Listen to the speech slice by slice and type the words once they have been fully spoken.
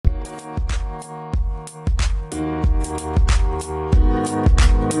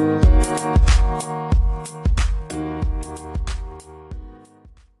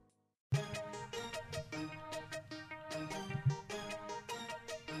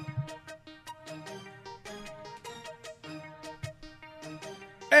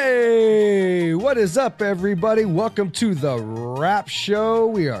Hey, what is up, everybody? Welcome to the Rap Show.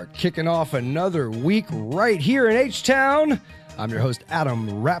 We are kicking off another week right here in H-Town. I'm your host,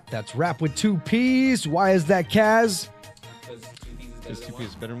 Adam Rap. That's Rap with two P's. Why is that, Kaz? Because two P's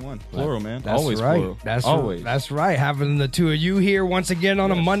is better than one. Plural, man. That's always right. plural. Always. That's right. Having the two of you here once again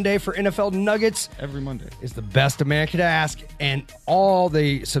on a Monday for NFL Nuggets. Every Monday. Is the best a man could ask. And all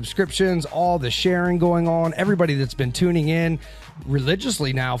the subscriptions, all the sharing going on, everybody that's been tuning in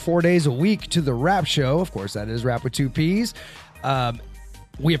religiously now 4 days a week to the Rap Show. Of course, that is Rap with two P's.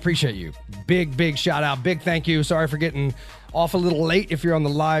 We appreciate you. Big shout out. Big thank you. Sorry for getting off a little late if you're on the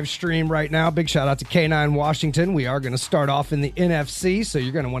live stream right now. Big shout out to K9 Washington. We are going to start off in the NFC, so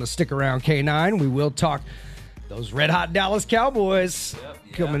you're going to want to stick around, K9. We will talk those red hot Dallas Cowboys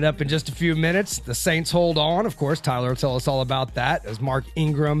coming up in just a few minutes. The Saints hold on. Of course, Tyler will tell us all about that as Mark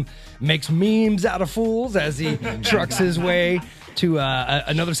Ingram makes memes out of fools as he trucks his way to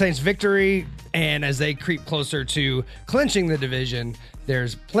another Saints victory. And as they creep closer to clinching the division,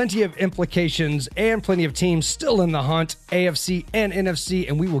 there's plenty of implications and plenty of teams still in the hunt, AFC and NFC,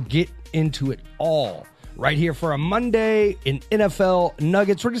 and we will get into it all right here for a Monday in NFL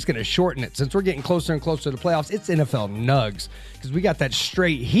Nuggets. We're just going to shorten it since we're getting closer and closer to the playoffs. It's NFL Nugs because we got that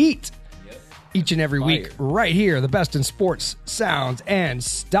straight heat each and every week right here. The best in sports, sounds, and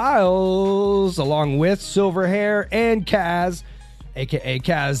styles, along with Silver Hair and Kaz, a.k.a.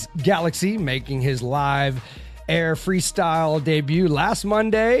 Kaz Galaxy, making his live air freestyle debut last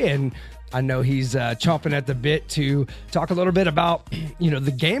Monday, and I know he's chomping at the bit to talk a little bit about,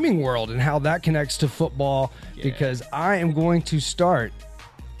 the gaming world and how that connects to football, because I am going to start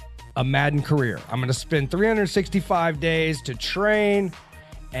a Madden career. I'm going to spend 365 days to train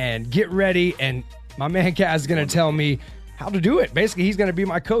and get ready, and my man Kaz is going to tell me how to do it. Basically, he's going to be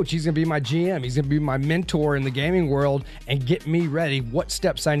my coach. He's going to be my GM. He's going to be my mentor in the gaming world and get me ready. What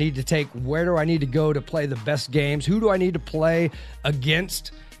steps I need to take? Where do I need to go to play the best games? Who do I need to play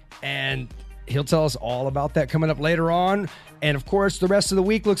against? And he'll tell us all about that coming up later on. And of course, the rest of the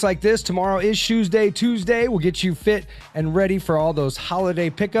week looks like this. Tomorrow is Shoes Day Tuesday. We'll get you fit and ready for all those holiday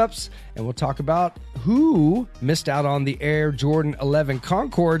pickups. And we'll talk about who missed out on the Air Jordan 11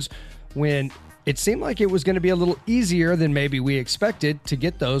 Concords when it seemed like it was going to be a little easier than maybe we expected to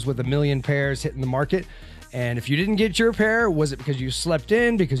get those with 1 million pairs hitting the market. And if you didn't get your pair, was it because you slept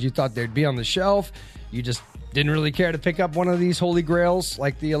in, because you thought they'd be on the shelf? You just didn't really care to pick up one of these holy grails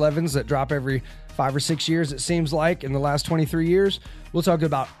like the 11s that drop every 5 or 6 years, it seems like, in the last 23 years. We'll talk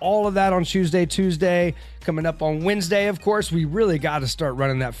about all of that on Shoes Day Tuesday. Coming up on Wednesday, of course, we really got to start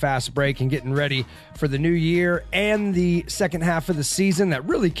running that fast break and getting ready for the new year and the second half of the season that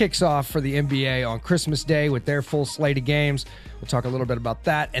really kicks off for the NBA on Christmas Day with their full slate of games. We'll talk a little bit about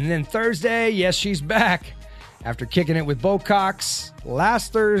that. And then Thursday, yes, she's back. After kicking it with Bo Cox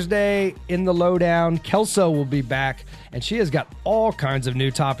last Thursday in the Lowdown, Kelso will be back, and she has got all kinds of new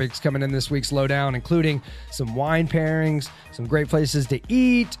topics coming in this week's Lowdown, including some wine pairings, some great places to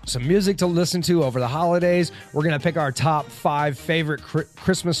eat, some music to listen to over the holidays. We're going to pick our top 5 favorite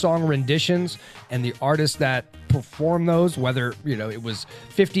Christmas song renditions and the artists that perform those, whether, it was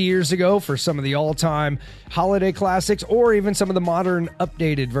 50 years ago for some of the all-time holiday classics or even some of the modern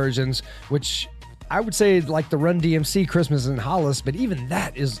updated versions, which I would say like the Run DMC Christmas in Hollis, but even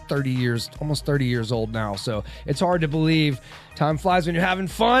that is almost 30 years old now. So it's hard to believe time flies when you're having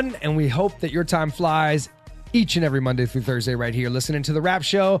fun, and we hope that your time flies each and every Monday through Thursday right here listening to the Rap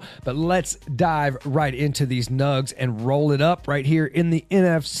Show. But let's dive right into these nugs and roll it up right here in the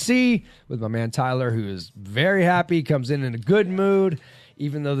NFC with my man Tyler, who is very happy, comes in a good mood,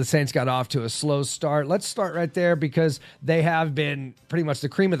 even though the Saints got off to a slow start. Let's start right there because they have been pretty much the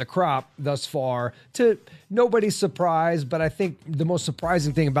cream of the crop thus far, to nobody's surprise. But I think the most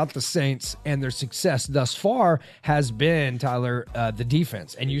surprising thing about the Saints and their success thus far has been, Tyler, the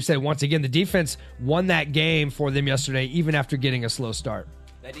defense. And you said, once again, the defense won that game for them yesterday, even after getting a slow start.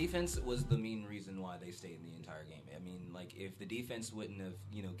 That defense was the main reason why they stayed in the entire game. I mean, like, if the defense wouldn't have,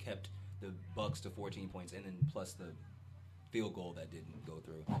 kept the Bucks to 14 points and then plus the field goal that didn't go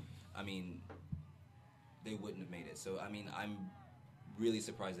through, I mean, they wouldn't have made it. So, I mean, I'm really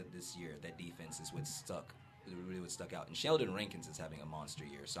surprised that this year that defense is what stuck out. And Sheldon Rankins is having a monster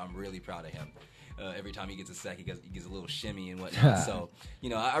year, so I'm really proud of him. Every time he gets a sack, he gets a little shimmy and whatnot. So,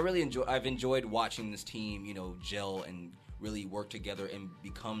 I've enjoyed watching this team, gel and really work together and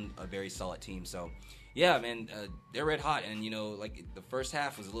become a very solid team. So, yeah, man, they're red hot. And, like the first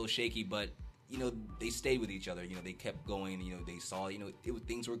half was a little shaky, but they stayed with each other. They kept going. They saw,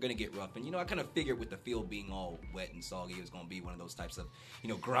 things were going to get rough. And, I kind of figured with the field being all wet and soggy, it was going to be one of those types of,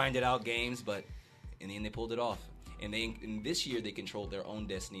 grinded out games. But in the end, they pulled it off. And this year they controlled their own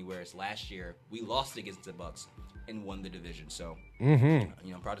destiny, whereas last year we lost against the Bucs and won the division. So, I'm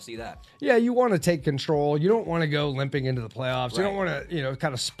proud to see that. Yeah, you want to take control. You don't want to go limping into the playoffs. Right. You don't want to,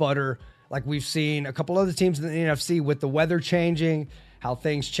 kind of sputter like we've seen a couple other teams in the NFC with the weather changing, how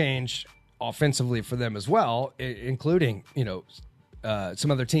things change offensively for them as well, including,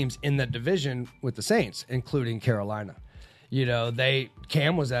 some other teams in that division with the Saints, including Carolina.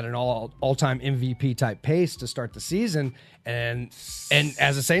 Cam was at an all-time MVP type pace to start the season, and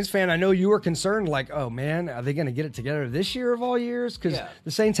as a Saints fan, I know you were concerned, like, oh man, are they going to get it together this year of all years? Because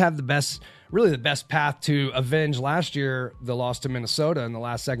the Saints have the best path to avenge last year the loss to Minnesota in the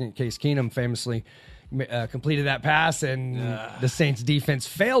last second. Case Keenum famously completed that pass, and the Saints defense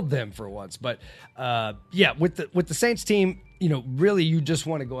failed them for once. But with the Saints team, really you just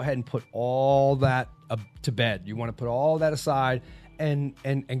want to go ahead and put all that to bed. You want to put all that aside and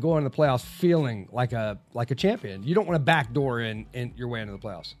go into the playoffs feeling like a champion. You don't want to backdoor in your way into the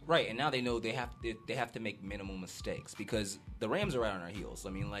playoffs. Right, and now they know they have to make minimal mistakes because the Rams are right on our heels.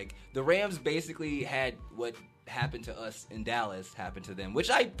 I mean, like, the Rams basically had what happened to us in Dallas happen to them,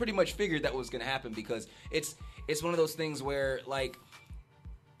 which I pretty much figured that was going to happen because it's one of those things where, like,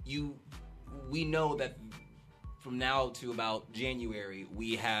 we know that from now to about January,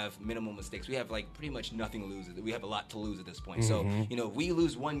 we have minimal mistakes. We have, like, pretty much nothing to lose. We have a lot to lose at this point. So, if we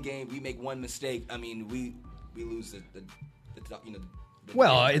lose one game, we make one mistake, I mean, we lose the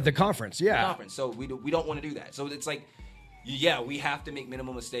conference, yeah. The conference. So we don't want to do that. So it's like, we have to make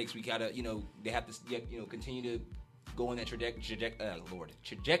minimal mistakes. We gotta, they have to, continue to go on that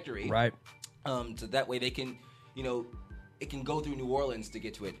trajectory. Right. So that way they can, it can go through New Orleans to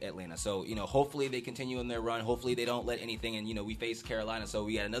get to Atlanta. So, hopefully they continue on their run. Hopefully they don't let anything. And, we face Carolina. So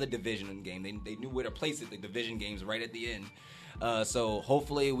we had another division game. They knew where to place it, the division games right at the end. So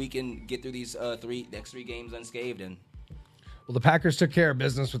hopefully we can get through these next three games unscathed. And well, the Packers took care of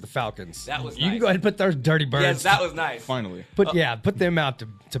business with the Falcons. That was You nice. can go ahead and put those dirty birds. Yes, that was nice. Finally. Put them out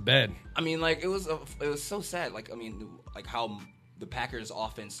to bed. I mean, like, it was so sad. Like, I mean, like how the Packers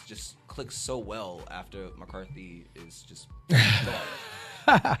offense just clicks so well after McCarthy is just gone.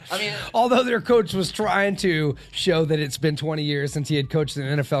 I mean, although their coach was trying to show that it's been 20 years since he had coached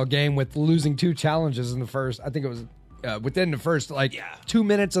an NFL game with losing 2 challenges in the first, I think it was within the first 2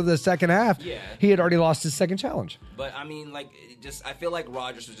 minutes of the second half, he had already lost his second challenge. But I mean, like, I feel like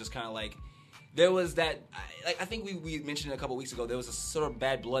Rodgers was just kind of like, there was that, I think we mentioned it a couple weeks ago, there was a sort of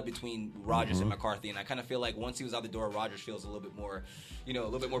bad blood between Rodgers and McCarthy, and I kind of feel like once he was out the door, Rodgers feels a little bit more,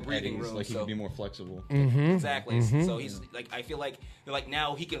 breathing room. Like he can be more flexible. Exactly. So he's like, I feel like they're like,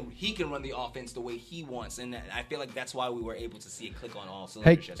 now he can run the offense the way he wants, and I feel like that's why we were able to see it click on all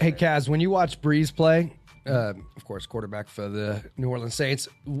cylinders. Hey, Kaz, when you watch Breeze play, of course, quarterback for the New Orleans Saints,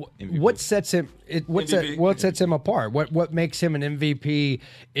 what sets him? What sets him apart? What makes him an MVP?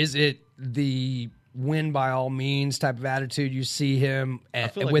 Is it the win by all means type of attitude you see him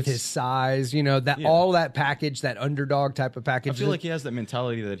with his size, all that package, that underdog type of package? I feel like he has that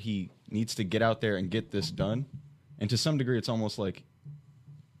mentality that he needs to get out there and get this done. And to some degree, it's almost like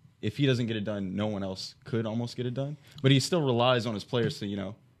if he doesn't get it done, no one else could almost get it done. But he still relies on his players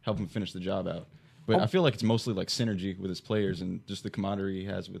to, help him finish the job out. But I feel like it's mostly like synergy with his players and just the camaraderie he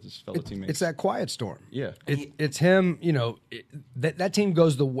has with his fellow teammates. It's that quiet storm. Yeah. It's him, that team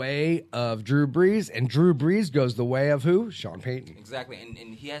goes the way of Drew Brees, and Drew Brees goes the way of who? Sean Payton. Exactly.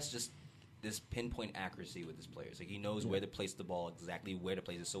 And he has just this pinpoint accuracy with his players. Like, he knows where to place the ball, exactly where to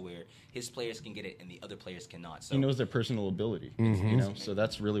place it, so where his players can get it and the other players cannot. So he knows their personal ability, so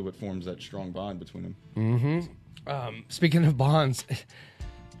that's really what forms that strong bond between them. Speaking of bonds,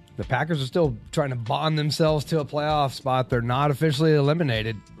 the Packers are still trying to bond themselves to a playoff spot. They're not officially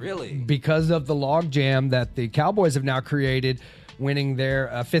eliminated. Really? Because of the logjam that the Cowboys have now created, winning their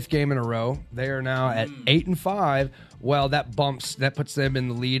 5th game in a row. They are now at 8-5. Well, that puts them in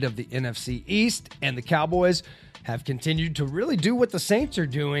the lead of the NFC East, and the Cowboys have continued to really do what the Saints are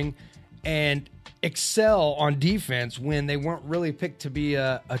doing and excel on defense when they weren't really picked to be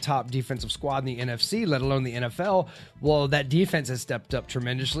a top defensive squad in the NFC, let alone the NFL. Well, that defense has stepped up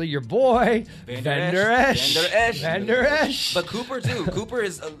tremendously. Your boy, Vander Esch. But Cooper, too.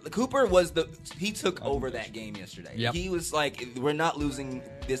 He took over that game yesterday. Yep. He was like, we're not losing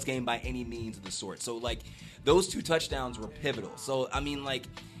this game by any means of the sort. So, like, those 2 touchdowns were pivotal. So, I mean, like,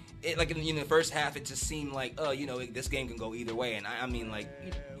 in the first half, it just seemed like, this game can go either way. And I mean, like,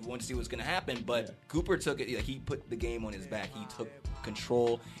 you want to see what's going to happen. But Cooper took it. He put the game on his back. He took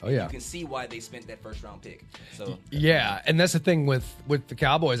control. Oh, yeah. You can see why they spent that first-round pick. So yeah, and that's the thing with the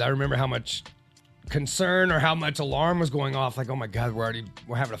Cowboys. I remember how much concern or how much alarm was going off. Like, oh my God, we're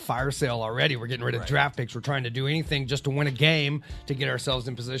having a fire sale already. We're getting rid of draft picks. We're trying to do anything just to win a game to get ourselves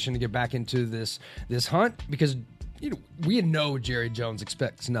in position to get back into this hunt, because we know Jerry Jones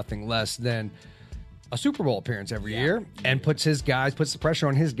expects nothing less than a Super Bowl appearance every year, and puts the pressure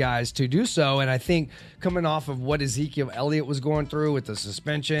on his guys to do so. And I think coming off of what Ezekiel Elliott was going through with the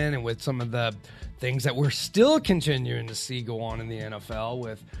suspension and with some of the things that we're still continuing to see go on in the NFL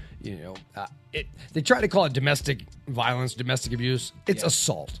with, they try to call it domestic violence, domestic abuse. It's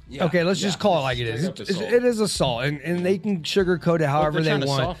assault. Yeah. Okay, let's just call it like it is. It is assault, and they can sugarcoat it however they want. To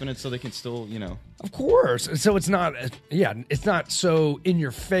soften it so they can still, Of course. So it's not, it's not so in your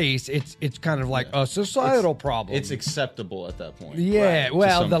face. It's kind of like a societal problem. It's acceptable at that point. Yeah. Right.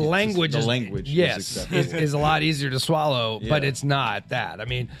 Well, the language is is a lot easier to swallow, but it's not that. I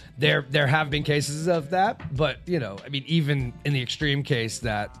mean, there have been cases of that, but even in the extreme case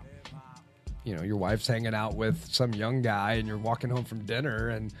that your wife's hanging out with some young guy and you're walking home from dinner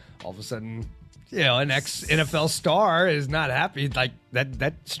and all of a sudden, an ex-NFL star is not happy, like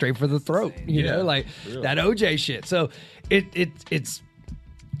that's straight for the throat, like really. That OJ shit. So it's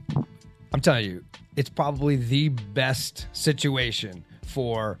I'm telling you, it's probably the best situation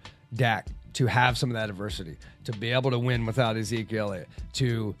for Dak to have some of that adversity, to be able to win without Ezekiel Elliott,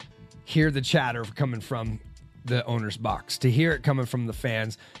 to hear the chatter coming from the owner's box, to hear it coming from the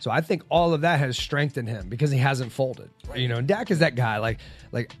fans. So I think all of that has strengthened him because he hasn't folded. Right. And Dak is that guy. Like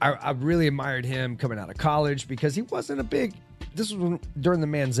I really admired him coming out of college because he wasn't this was during the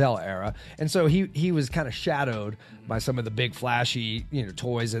Manziel era. And so he was kind of shadowed by some of the big flashy,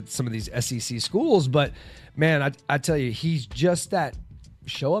 toys at some of these SEC schools. But man, I tell you, he's just that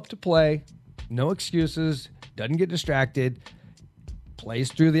show up to play, no excuses, doesn't get distracted,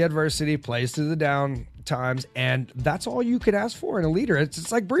 plays through the adversity, plays through the down times, and that's all you could ask for in a leader.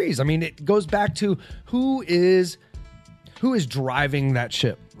 It's like Breeze. I mean, it goes back to who is driving that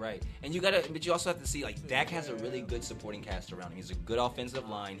ship. Right. And but you also have to see, like, Dak has a really good supporting cast around him. He has a good offensive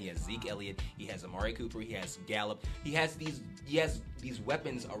line. He has Zeke Elliott. He has Amari Cooper. He has Gallup. He has these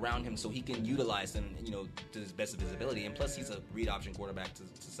weapons around him so he can utilize them, to his best of his ability. And plus, he's a read option quarterback to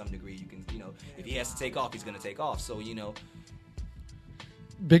some degree. You can, if he has to take off, he's going to take off. So,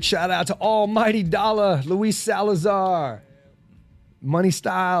 Big shout out to Almighty Dollar, Luis Salazar, Money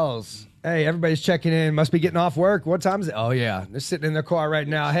Styles. Hey, everybody's checking in. Must be getting off work. What time is it? Oh, yeah. They're sitting in their car right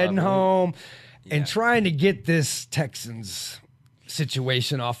now, heading home and trying to get this Texans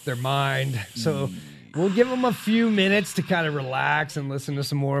situation off their mind. So we'll give them a few minutes to kind of relax and listen to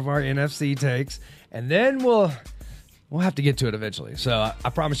some more of our NFC takes. And then we'll have to get to it eventually. So I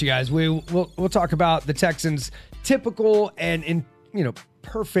promise you guys, we'll talk about the Texans' typical and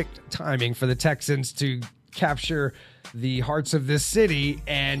perfect timing for the Texans to capture the hearts of this city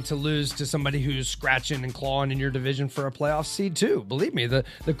and to lose to somebody who's scratching and clawing in your division for a playoff seed too. Believe me, the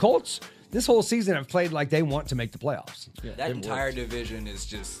Colts this whole season have played like they want to make the playoffs. Yeah, that entire division is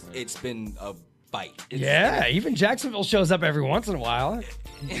just, it's been a fight. Even Jacksonville shows up every once in a while,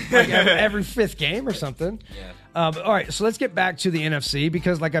 like every fifth game or something. Yeah. All right, so let's get back to the NFC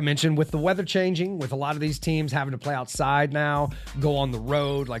because, like I mentioned, with the weather changing, with a lot of these teams having to play outside now, go on the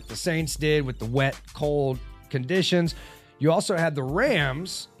road like the Saints did with the wet, cold conditions. You also had the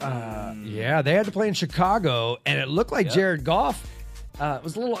Rams. They had to play in Chicago, and it looked like Jared Goff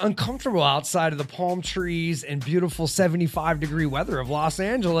was a little uncomfortable outside of the palm trees and beautiful 75-degree weather of Los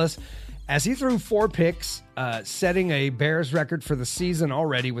Angeles as he threw 4 picks, setting a Bears record for the season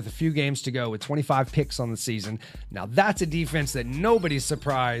already with a few games to go with 25 picks on the season. Now, that's a defense that nobody's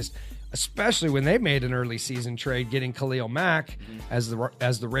surprised, especially when they made an early season trade getting Khalil Mack as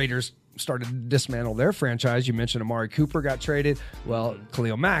the Raiders started to dismantle their franchise. You mentioned Amari Cooper got traded. Well,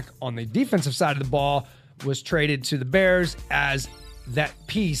 Khalil Mack on the defensive side of the ball was traded to the Bears as that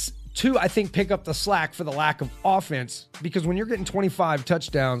piece to, I think, pick up the slack for the lack of offense, because when you're getting 25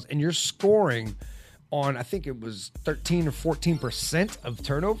 touchdowns and you're scoring on, I think it was 13 or 14% of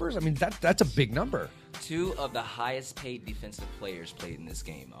turnovers, I mean, that's a big number. 2 of the highest paid defensive players played in this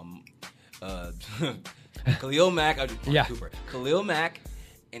game. Khalil Mack, Cooper. Khalil Mack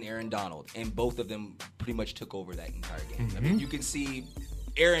and Aaron Donald, and both of them pretty much took over that entire game. I mean, you can see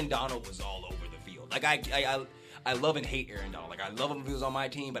Aaron Donald was all over the field. Like, I love and hate Aaron Donald. Like, I love him if he was on my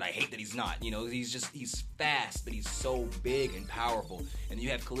team, but I hate that he's not. He's fast, but he's so big and powerful. And you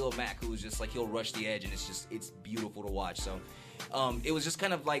have Khalil Mack, who's just like, he'll rush the edge, and it's beautiful to watch. So it was just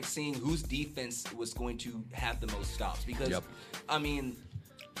kind of like seeing whose defense was going to have the most stops. Because, I mean,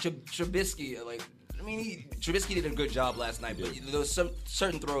 Trubisky, like, I mean, Trubisky did a good job last night, but those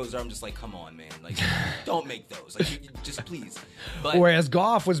certain throws I'm just like, come on, man. Like, don't make those. Like, just please. But whereas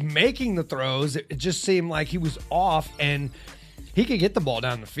Goff was making the throws, it just seemed like he was off, and he could get the ball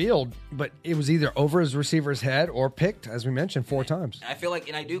down the field, but it was either over his receiver's head or picked, as we mentioned, 4 times. I feel like,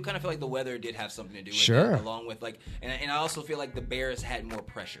 and I do kind of feel like the weather did have something to do with Sure. it, along with like, and I also feel like the Bears had more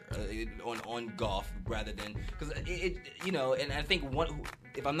pressure on Goff rather than because you know, and I think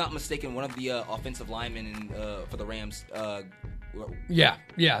if I'm not mistaken, one of the offensive linemen for the Rams. The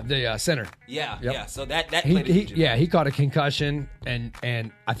center. Yeah, Yep. yeah. So that played a huge he caught a concussion, and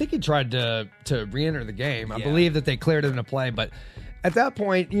I think he tried to re-enter the game. I believe that they cleared him to play, but at that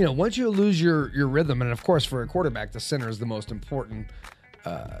point, you know, once you lose your rhythm, and of course for a quarterback, the center is the most important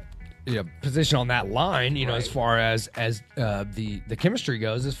position on that line. You know, as far as the chemistry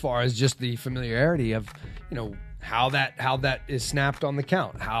goes, as far as just the familiarity of how that is snapped on the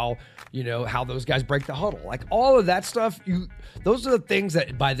count, how those guys break the huddle, like all of that stuff. Those are the things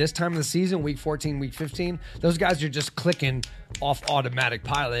that by this time of the season, week 14, week 15, those guys are just clicking off automatic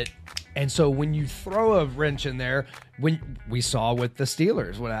pilot. And so when you throw a wrench in there, when we saw with the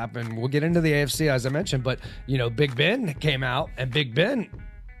Steelers what happened, we'll get into the AFC as I mentioned, but Big Ben came out, and Big Ben,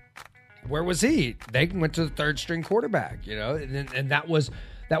 where was he? They went to the third string quarterback, and that was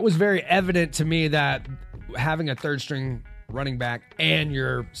very evident to me that having a third string running back and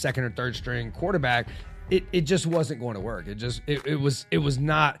your second or third string quarterback, it just wasn't going to work. It was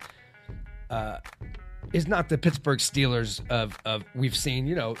not the Pittsburgh Steelers of we've seen,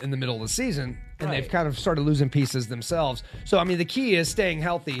 in the middle of the season, and they've kind of started losing pieces themselves. So I mean, the key is staying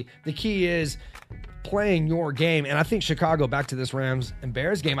healthy. The key is playing your game. And I think Chicago, back to this Rams and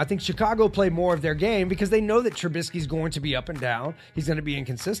Bears game, I think Chicago played more of their game because they know that Trubisky's going to be up and down. He's going to be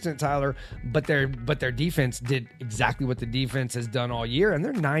inconsistent, Tyler, but their defense did exactly what the defense has done all year, and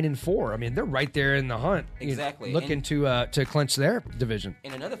they're 9-4. I mean, they're right there in the hunt. Exactly. Looking to clinch their division.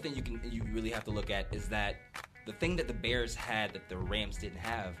 And another thing you really have to look at is that the thing that the Bears had that the Rams didn't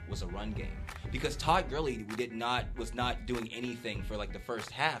have was a run game, because Todd Gurley was not doing anything for like the first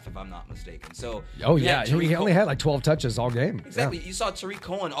half, if I'm not mistaken. So he only had like 12 touches all game. Exactly. You saw Tariq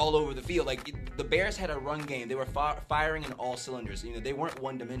Cohen all over the field. Like, the Bears had a run game. They were firing in all cylinders. They weren't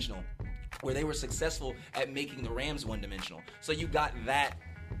one-dimensional, where they were successful at making the Rams one-dimensional. So you got that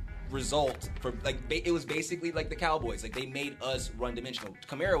result for it was basically like the Cowboys. Like, they made us run dimensional.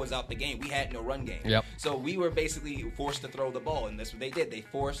 Kamara was out the game. We had no run game. Yep. So we were basically forced to throw the ball, and that's what they did. They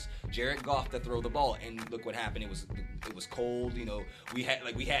forced Jared Goff to throw the ball, and look what happened. It was cold. We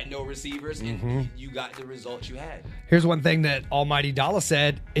had no receivers, and you got the results you had. Here's one thing that Almighty Dollar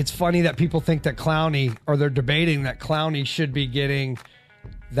said. It's funny that people think that Clowney, or they're debating that Clowney should be getting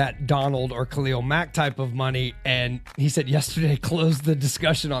that Donald or Khalil Mack type of money, and he said yesterday closed the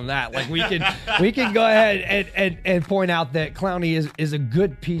discussion on that. Like, we can go ahead and point out that Clowney is a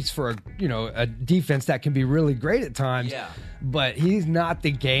good piece for a defense that can be really great at times. Yeah. But he's not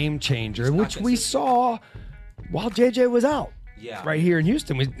the game changer, which we saw while JJ was out. Yeah. Right here in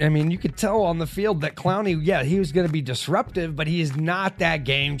Houston. You could tell on the field that Clowney, he was going to be disruptive, but he is not that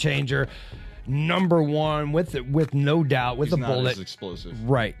game changer. Number one, with no doubt, with he's a bullet. Not as explosive.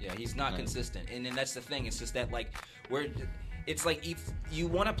 Right. Yeah, he's not consistent. And then that's the thing. It's just that, it's like if you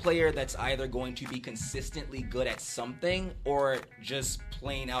want a player that's either going to be consistently good at something or just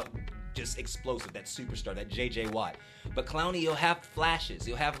plain out just explosive, that superstar, that J.J. Watt. But Clowney, you'll have flashes.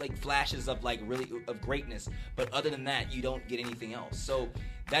 You'll have flashes of really of greatness. But other than that, you don't get anything else. So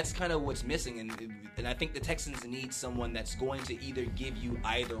that's kind of what's missing. And I think the Texans need someone that's going to either give you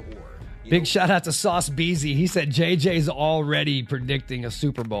either or. Big shout out to Sauce Beasy. He said JJ's already predicting a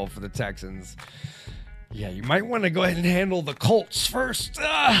Super Bowl for the Texans. Yeah, you might want to go ahead and handle the Colts first.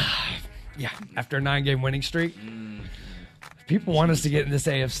 After a 9-game winning streak. People want us to get in this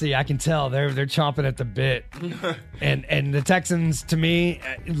AFC. I can tell they're chomping at the bit. and the Texans, to me,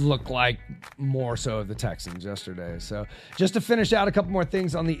 look like more so of the Texans yesterday. So just to finish out a couple more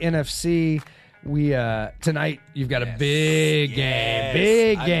things on the NFC. We tonight you've got a big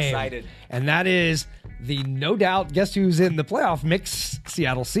game, I'm excited. And that is the no doubt. Guess who's in the playoff mix?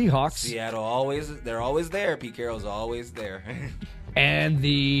 Seattle Seahawks. Seattle they're always there. Pete Carroll's always there. And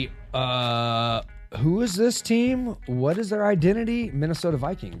the who is this team? What is their identity? Minnesota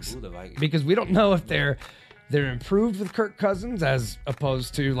Vikings. Ooh, the Vikings. Because we don't know if they're improved with Kirk Cousins as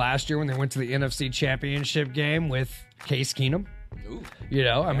opposed to last year when they went to the NFC Championship game with Case Keenum. Ooh.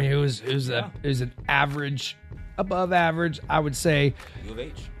 I mean, it was an average, above average, I would say. U of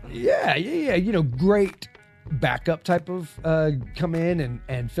H. Yeah. Great backup type of come in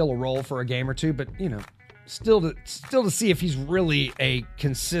and fill a role for a game or two, but still to see if he's really a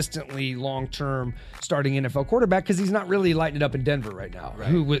consistently long-term starting NFL quarterback, because he's not really lighting it up in Denver right now,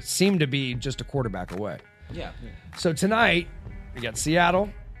 who would seem to be just a quarterback away. Yeah. So tonight we got Seattle,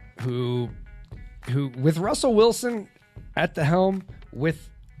 who with Russell Wilson at the helm, with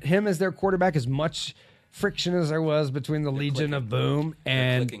him as their quarterback, as much friction as there was between the Legion of Boom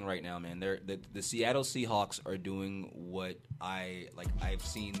and they're clicking right now, man. The Seattle Seahawks are doing what I've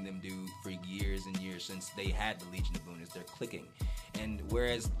seen them do for years and years since they had the Legion of Boom. Is they're clicking, and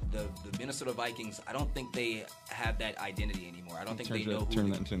whereas the Minnesota Vikings, I don't think they have that identity anymore. I don't think they know who.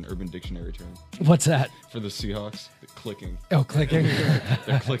 Turn that into an Urban Dictionary term What's that? for the Seahawks. Clicking. Oh, clicking.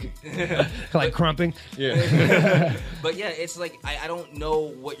 They're clicking. Like crumping. Yeah. But yeah, it's like I don't know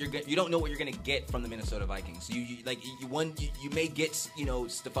what you don't know what you're gonna get from the Minnesota Vikings. You may get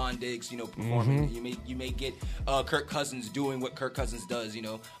Stephon Diggs performing. You may get Kirk Cousins doing what Kirk Cousins does,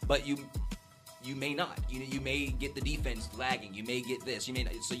 but you may not. You may get the defense lagging. You may get this. You may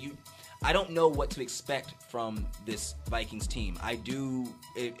not. So I don't know what to expect from this Vikings team. I do,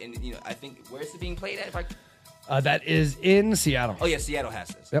 and I think, where is it being played at? That is in Seattle. Oh yeah, Seattle has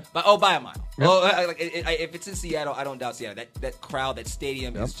this. Yep. By a mile. Yep. If it's in Seattle, I don't doubt Seattle. That crowd, that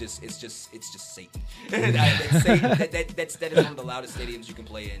stadium is just Satan. That is one of the loudest stadiums you can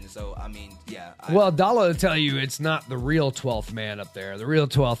play in. So I mean, yeah. Well, Dalla will tell you it's not the real 12th man up there. The real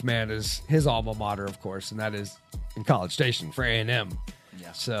 12th man is his alma mater, of course, and that is in College Station for A&M.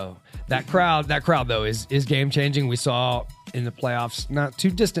 Yeah. So that crowd though is game changing. We saw in the playoffs, not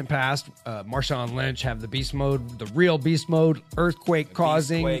too distant past, Marshawn Lynch have the beast mode, the real beast mode, earthquake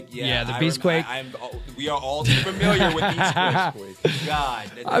causing. The beast quake. We are all too familiar with beast quake.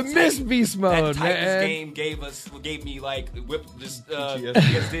 God, I miss beast mode. That Titans game gave me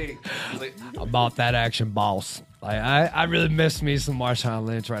PTSD. About that action, boss. I really miss me some Marshawn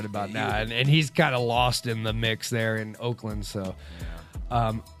Lynch right about now, and he's kind of lost in the mix there in Oakland. So,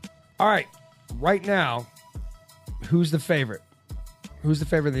 all right, right now, who's the favorite? Who's the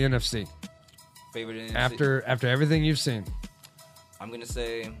favorite in the NFC? Favorite in the NFC? After everything you've seen, I'm gonna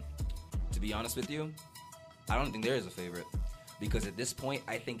say, to be honest with you, I don't think there is a favorite, because at this point,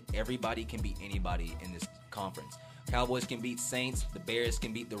 I think everybody can beat anybody in this conference. Cowboys can beat Saints, the Bears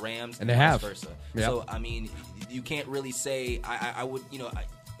can beat the Rams, and they have. Vice versa. Yep. So I mean, you can't really say I would I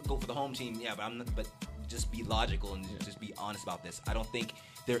go for the home team, but just be logical and just be honest about this. I don't think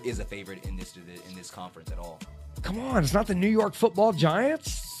there is a favorite in this conference at all. Come on, it's not the New York Football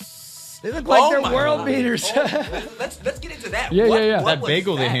Giants. They look like they're world beaters. Let's get into that. Yeah. That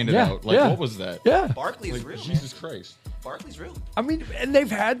bagel they handed out. What was that? Yeah. Barkley's real. Jesus Christ. Barkley's real. I mean, and they've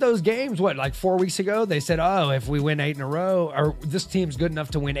had those games, like 4 weeks ago? They said, if we win 8 in a row, or this team's good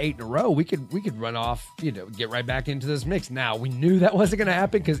enough to win 8 in a row, we could run off, get right back into this mix. Now, we knew that wasn't going to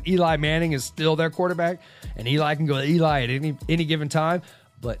happen because Eli Manning is still their quarterback, and Eli can go to Eli at any given time.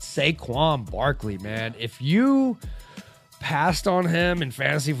 But Saquon Barkley, man, if you passed on him in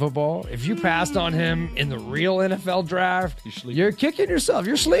fantasy football, if you passed on him in the real NFL draft, you're kicking yourself.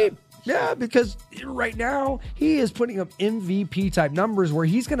 You're asleep. Yeah, because right now he is putting up MVP type numbers where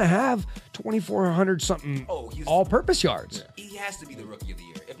he's going to have 2,400 something all-purpose yards. Yeah. He has to be the rookie of the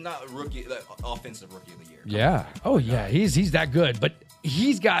year, if not offensive rookie of the year. Yeah. Oh yeah, he's that good. But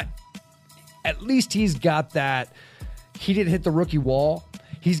he's got that. He didn't hit the rookie wall.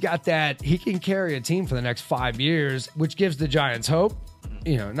 He's got that. He can carry a team for the next 5 years, which gives the Giants hope.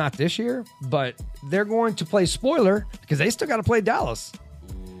 Not this year, but they're going to play spoiler because they still got to play Dallas.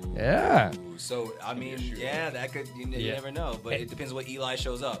 Ooh. Yeah. So, I mean, that could, you never know. But it depends what Eli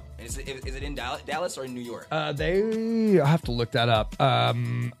shows up. And is it in Dallas or in New York? I'll have to look that up.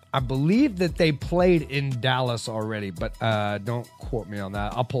 I believe that they played in Dallas already, but don't quote me on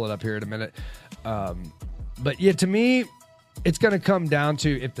that. I'll pull it up here in a minute. But yeah, to me, it's going to come down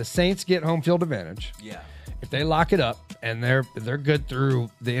to if the Saints get home field advantage. Yeah. If they lock it up and they're good through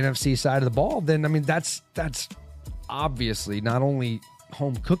the NFC side of the ball, then I mean that's obviously not only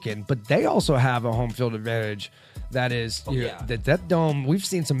home cooking, but they also have a home field advantage. That is, that dome. We've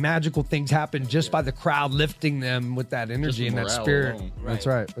seen some magical things happen just by the crowd lifting them with that energy and that spirit. Right.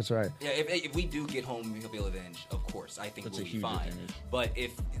 That's right. Yeah, if we do get home field advantage, of course, I think we'll be fine. Advantage. But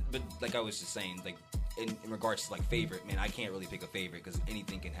like I was just saying, like in regards to like favorite, man, I can't really pick a favorite because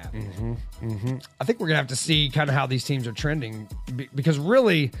anything can happen. I think we're gonna have to see kind of how these teams are trending because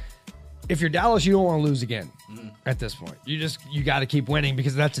really, if you're Dallas, you don't want to lose again at this point. You got to keep winning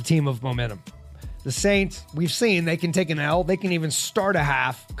because that's a team of momentum. The Saints, we've seen they can take an L. They can even start a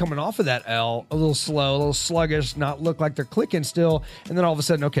half coming off of that L, a little slow, a little sluggish, not look like they're clicking still. And then all of a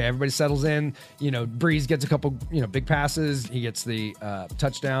sudden, okay, everybody settles in. Breeze gets a couple, big passes. He gets the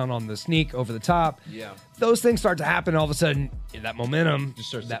touchdown on the sneak over the top. Yeah. Those things start to happen. All of a sudden, that momentum just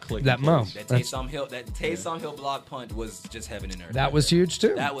starts to click. That mo. That Taysom Hill block punt was just heaven and earth. That was huge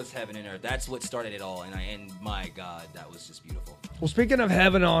too. That was heaven and earth. That's what started it all. And my God, that was just beautiful. Well, speaking of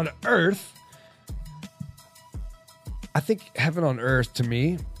heaven on earth, I think heaven on earth to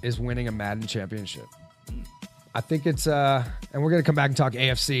me is winning a Madden championship. I think it's and we're gonna come back and talk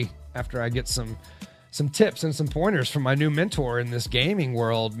AFC after I get some tips and some pointers from my new mentor in this gaming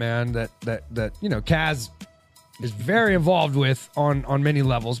world, man. That Kaz is very involved with on many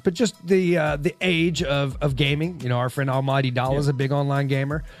levels, but just the age of gaming. Our friend Almighty Dollar is a big online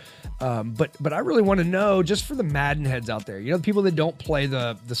gamer. But I really want to know, just for the Madden heads out there, the people that don't play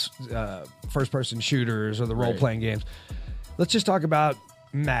the first person shooters or the role playing games. Let's just talk about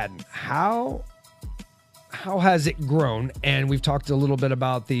Madden. How has it grown? And we've talked a little bit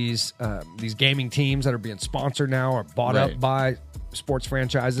about these gaming teams that are being sponsored now or bought up by sports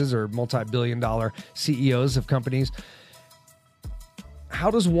franchises or multi-billion-dollar CEOs of companies.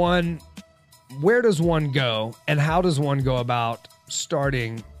 Where does one go, and how does one go about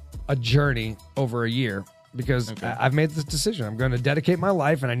starting a journey over a year? Because I've made this decision. I'm going to dedicate my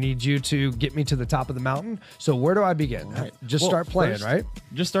life, and I need you to get me to the top of the mountain. So where do I begin? Right. Start playing, first, right?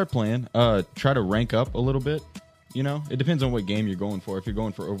 Just start playing. Try to rank up a little bit. It depends on what game you're going for. If you're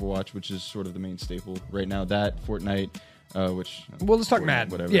going for Overwatch, which is sort of the main staple right now, that Fortnite, which let's talk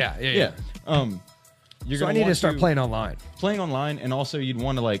Madden. Whatever. Yeah. So I need to start playing online. Playing online, and also you'd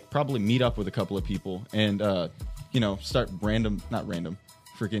want to probably meet up with a couple of people and start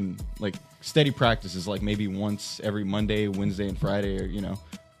freaking steady practices, maybe once every Monday, Wednesday, and Friday,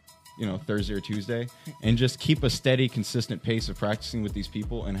 or Thursday or Tuesday, and just keep a steady, consistent pace of practicing with these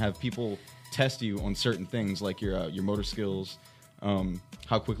people, and have people test you on certain things like your motor skills,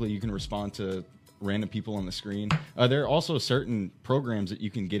 how quickly you can respond to random people on the screen. There are also certain programs that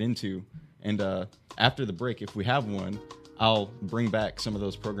you can get into, and after the break, if we have one, I'll bring back some of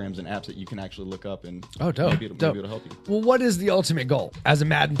those programs and apps that you can actually look up, and maybe it'll help you. Well, what is the ultimate goal as a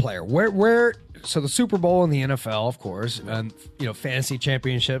Madden player? So the Super Bowl and the NFL, of course, and fantasy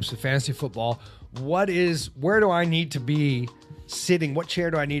championships, fantasy football. Where do I need to be sitting? What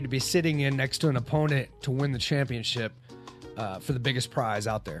chair do I need to be sitting in next to an opponent to win the championship for the biggest prize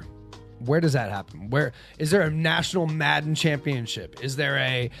out there? Where does that happen? Where is there a national Madden championship? Is there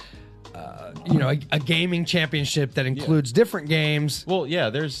a gaming championship that includes different games? Well, yeah,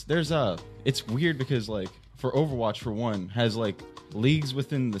 there's it's weird because for Overwatch, for one, has leagues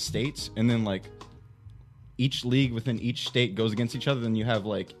within the states, and then each league within each state goes against each other. Then you have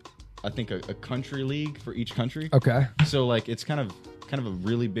I think a country league for each country. Okay. So it's kind of a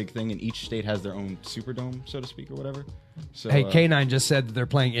really big thing, and each state has their own Superdome, so to speak, or whatever. So, hey, K9 just said that they're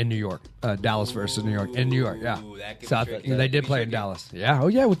playing in New York, Dallas versus New York. In New York, yeah. They did play in Dallas. Yeah. Oh,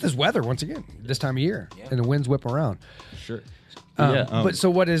 yeah, with this weather, once again, this time of year, and the winds whip around. Sure. But so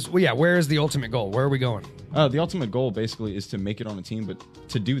where is the ultimate goal? Where are we going? The ultimate goal basically is to make it on a team, but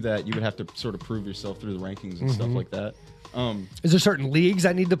to do that, you would have to sort of prove yourself through the rankings and stuff like that. Is there certain leagues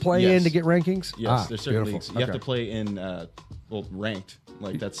I need to play in to get rankings? Yes, there's certain leagues. You have to play in ranked.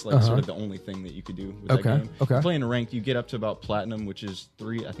 That's sort of the only thing that you could do with that game. Okay. Playing a ranked, you get up to about platinum, which is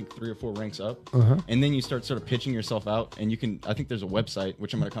 3 or 4 ranks up, and then you start sort of pitching yourself out. And you can, I think there's a website,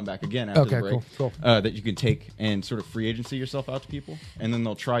 which I'm going to come back again after the break, cool. That you can take and sort of free agency yourself out to people, and then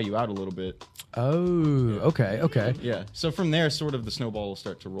they'll try you out a little bit. Oh, okay. Yeah. So from there, sort of the snowball will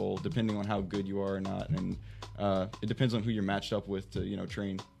start to roll, depending on how good you are or not, and it depends on who you're matched up with to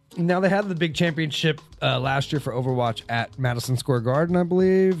train. Now, they had the big championship last year for Overwatch at Madison Square Garden, I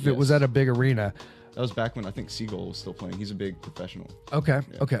believe. Yes. It was at a big arena. That was back when I think Seagull was still playing. He's a big professional. Okay.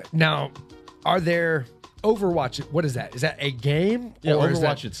 Now, are there Overwatch? What is that? Is that a game? Yeah,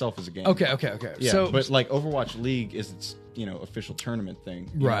 Overwatch itself is a game. Okay. Yeah, so, but Overwatch League is its official tournament thing.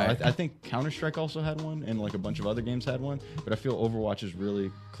 Right. I think Counter-Strike also had one, and a bunch of other games had one. But I feel Overwatch is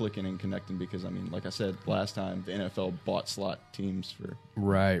really clicking and connecting because like I said last time, the NFL bought slot teams for.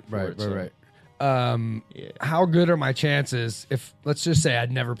 Right. How good are my chances if, let's just say,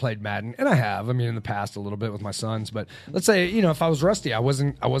 I'd never played Madden, and I have. I mean, in the past a little bit with my sons, but let's say if I was rusty, I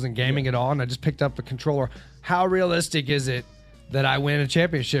wasn't gaming at all, and I just picked up a controller. How realistic is it that I win a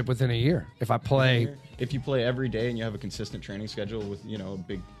championship within a year if I play? If you play every day and you have a consistent training schedule with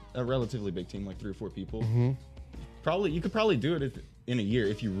a relatively big team, like 3 or 4 people, you could probably do it in a year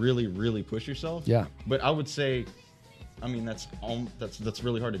if you really, really push yourself. Yeah. But I would say I mean, that's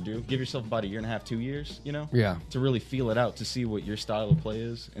really hard to do. Give yourself about a year and a half, 2 years, Yeah. to really feel it out, to see what your style of play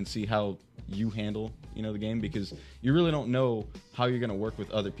is and see how you handle, the game, because you really don't know how you're going to work with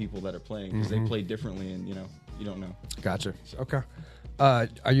other people that are playing, because they play differently, and, you don't know. Gotcha. Okay. Are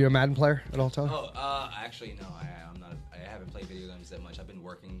you a Madden player at all, Tyler? Oh, actually, no. I'm not. I haven't played video games that much. I've been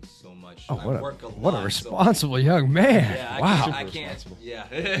working so much. Oh, I work a lot. what a responsible young man. Yeah, wow. I can't.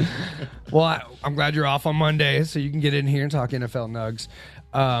 Yeah. Well, I'm glad you're off on Monday, so you can get in here and talk NFL NUGS.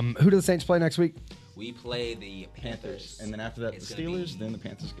 Who do the Saints play next week? We play the Panthers. And then after that, the Steelers, then the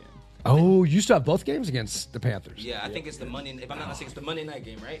Panthers game. Oh, you still have both games against the Panthers. Yeah, I think it's the Monday. If I'm not mistaken, it's the Monday night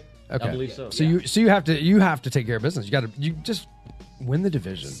game, right? Okay. I believe so. So you have to take care of business. You just win the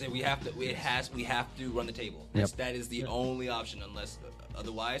division. So we have to. We have to run the table. That is the only option, unless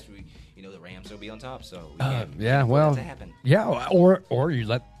otherwise the Rams will be on top. So we can't let that happen. Yeah, or you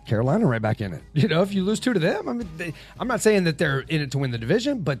let Carolina right back in it. If you lose 2 to them, I mean, I'm not saying that they're in it to win the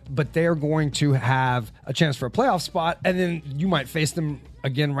division, but they're going to have a chance for a playoff spot, and then you might face them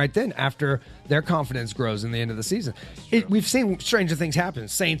again right then after their confidence grows in the end of the season. We've seen stranger things happen.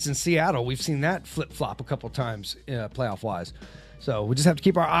 Saints in Seattle, we've seen that flip-flop a couple times playoff-wise. So we just have to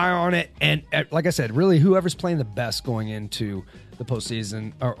keep our eye on it. And like I said, really whoever's playing the best going into the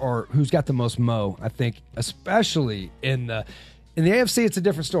postseason or who's got the most mo, I think, especially in the AFC, it's a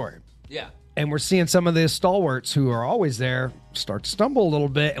different story. Yeah. And we're seeing some of the stalwarts who are always there start to stumble a little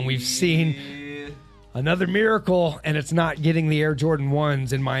bit. And we've seen another miracle, and it's not getting the Air Jordan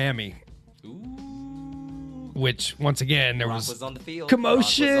 1s in Miami. Which, once again, there was on the field.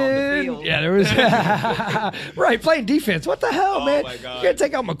 Commotion. Brock was on the field. Yeah, there was. Right, playing defense. What the hell, man? My God. You got to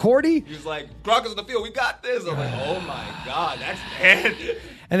take out McCourty? He was like, Brock is on the field. We got this. I'm like, oh, my God. That's bad.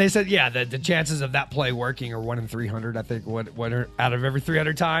 And they said, yeah, the chances of that play working are 1 in 300, I think, what are out of every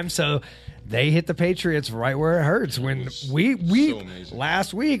 300 times. So they hit the Patriots right where it hurts. When we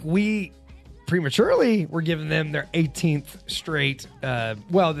last week, we prematurely were giving them their 18th straight,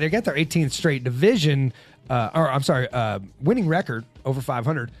 they got their 18th straight division winning record over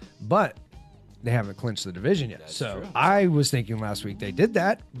 500, but they haven't clinched the division yet. That's true. I was thinking last week they did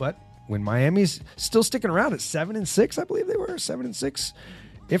that, but when Miami's still sticking around at 7-6, I believe they were 7-6.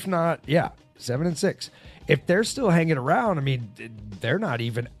 If not, 7-6. If they're still hanging around, I mean, they're not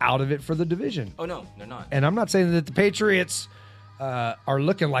even out of it for the division. Oh no, they're not. And I'm not saying that the Patriots are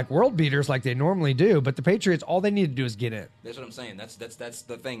looking like world beaters like they normally do, but the Patriots, all they need to do is get in. That's what I'm saying. That's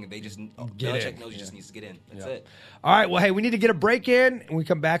the thing. They just Belichick knows he just needs to get in. That's it. All right. Well, hey, we need to get a break in, and we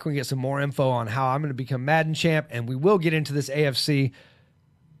come back. We can get some more info on how I'm going to become Madden champ, and we will get into this AFC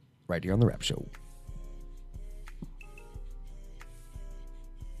right here on the Rap Show.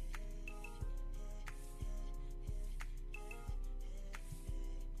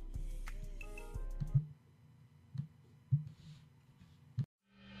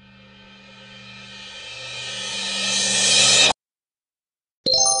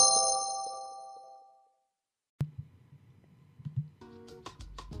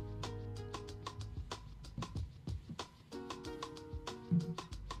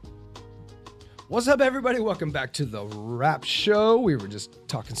 What's up, everybody? Welcome back to the Rap Show. We were just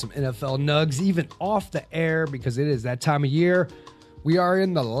talking some NFL NUGS, even off the air, because it is that time of year. We are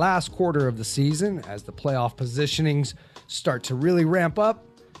in the last quarter of the season as the playoff positionings start to really ramp up,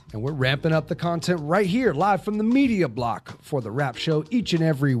 and we're ramping up the content right here, live from the media block for the Rap Show each and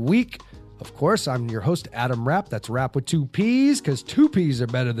every week. Of course, I'm your host, Adam Rapp. That's Rap with 2 P's, because 2 P's are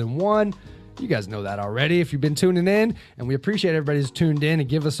better than 1. You guys know that already if you've been tuning in, and we appreciate everybody who's tuned in and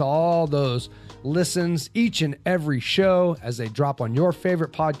give us all those listens each and every show as they drop on your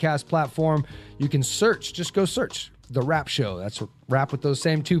favorite podcast platform. You can search, just go search the Rap Show. That's Rap with those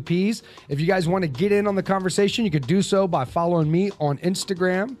same 2 P's. If you guys want to get in on the conversation, you could do so by following me on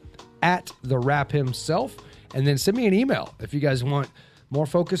Instagram at the Rap himself, and then send me an email if you guys want more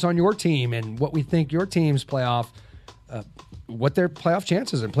focus on your team and what we think your team's playoff what their playoff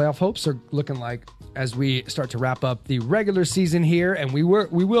chances and playoff hopes are looking like as we start to wrap up the regular season here. And we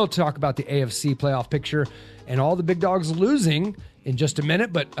will talk about the AFC playoff picture and all the big dogs losing in just a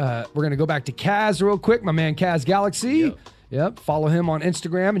minute. But we're going to go back to Kaz real quick, my man Kaz Galaxy. Yep. Follow him on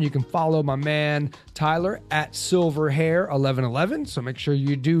Instagram, and you can follow my man Tyler at silverhair1111. So make sure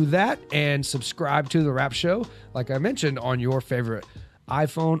you do that and subscribe to the Rap Show, like I mentioned, on your favorite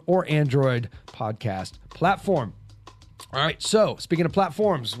iPhone or Android podcast platform. All right, so speaking of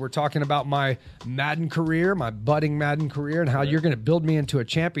platforms, we're talking about my Madden career, my budding Madden career, and how you're going to build me into a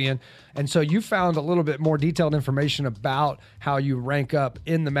champion. And so you found a little bit more detailed information about how you rank up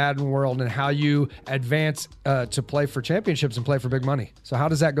in the Madden world and how you advance to play for championships and play for big money. So how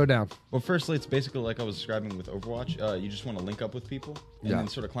does that go down? Well, firstly, it's basically like I was describing with Overwatch. You just want to link up with people and then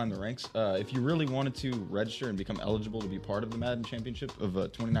sort of climb the ranks. If you really wanted to register and become eligible to be part of the Madden Championship of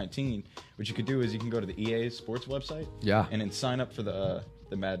 2019, what you could do is you can go to the EA Sports website and then sign up for the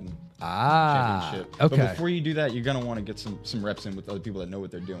Madden Championship. Okay. But before you do that, you're gonna want to get some reps in with other people that know what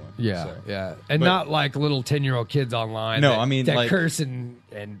they're doing. And not like little 10-year-old kids online. No, that, I mean that like, curse and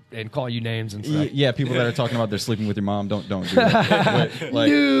call you names and stuff. Yeah, people that are talking about they're sleeping with your mom. Don't do that. But,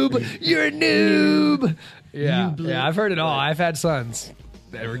 like, noob, you're a noob. Yeah, I've heard it all. I've had sons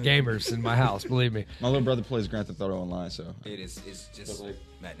that were gamers in my house. Believe me. My little brother plays Grand Theft Auto Online, so it's just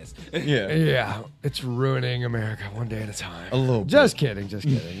madness. Yeah, it's ruining America one day at a time. A little bit. Just kidding.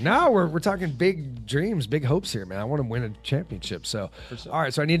 Now we're talking big dreams, big hopes here, man. I want to win a championship. So, all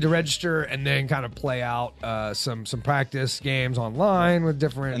right. So I need to register and then kind of play out some practice games online with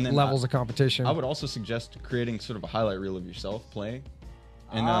different levels of competition. I would also suggest creating sort of a highlight reel of yourself playing,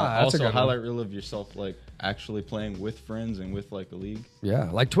 and that's also a highlight one. reel of yourself like actually playing with friends and with like a league. Yeah,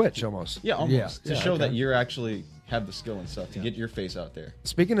 like Twitch almost. Yeah, almost to show that you're actually have the skill and stuff to get your face out there.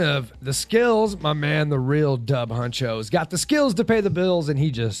 Speaking of the skills, my man, the real Dub Huncho, has got the skills to pay the bills, and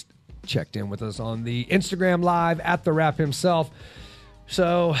he just checked in with us on the Instagram Live at the Rap himself.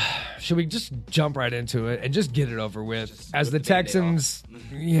 So, should we just jump right into it and just get it over with? Just As the Texans,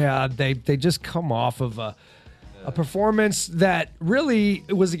 they just come off of a performance that really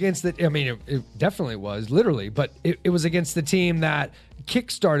was against the. I mean, it definitely was, literally, but it was against the team that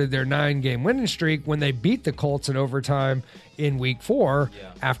kickstarted their 9-game winning streak when they beat the Colts in overtime in Week 4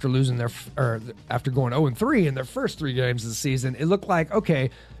 after losing after going 0-3 in their first 3 games of the season. It looked like,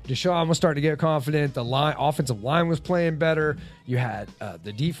 okay, Deshaun was starting to get confident. The offensive line was playing better. You had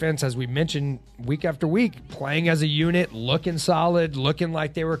the defense, as we mentioned, week after week, playing as a unit, looking solid, looking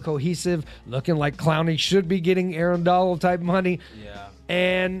like they were cohesive, looking like Clowney should be getting Aaron Donald type money. Yeah.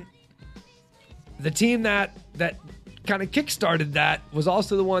 And the team that kind of kickstarted that was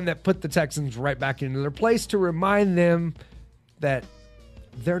also the one that put the Texans right back into their place to remind them that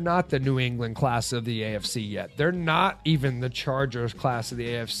they're not the New England class of the AFC yet. They're not even the Chargers class of the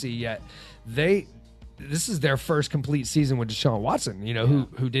AFC yet. This is their first complete season with Deshaun Watson,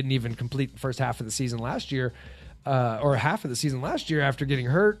 who didn't even complete the first half of the season last year, or half of the season last year after getting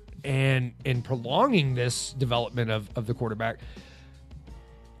hurt, and in prolonging this development of the quarterback.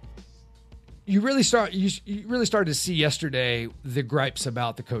 You really started to see yesterday the gripes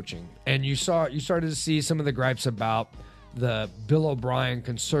about the coaching, and you started to see some of the gripes about the Bill O'Brien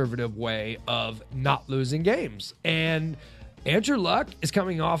conservative way of not losing games. And Andrew Luck is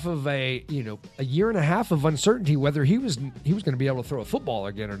coming off of a year and a half of uncertainty whether he was going to be able to throw a football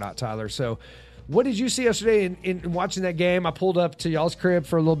again or not, Tyler. So what did you see yesterday in watching that game? I pulled up to y'all's crib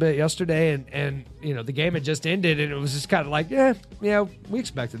for a little bit yesterday, and the game had just ended, and it was just kind of like, we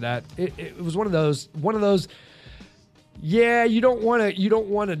expected that. It was one of those. Yeah, you don't want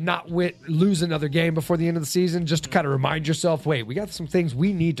to not lose another game before the end of the season, just to kind of remind yourself, wait, we got some things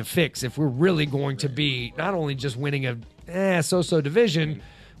we need to fix if we're really going to be not only just winning a so-so division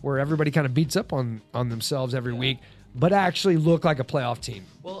where everybody kind of beats up on themselves every week, but actually look like a playoff team.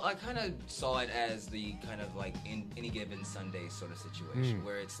 Well, I kind of saw it as the kind of like in any given Sunday sort of situation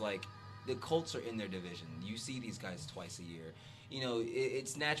where it's like the Colts are in their division. You see these guys twice a year.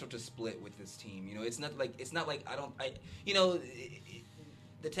 It's natural to split with this team. It's not like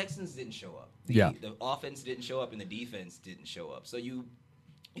the Texans didn't show up. The offense didn't show up and the defense didn't show up. So you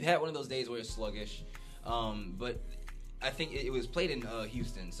had one of those days where it's sluggish. But I think it was played in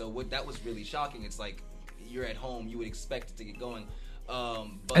Houston. So that was really shocking. It's like you're at home, you would expect it to get going.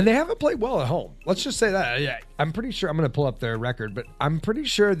 And they haven't played well at home. Let's just say that. Yeah, I'm pretty sure. I'm going to pull up their record, but I'm pretty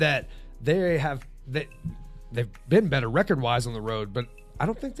sure that they've been better record-wise on the road, but I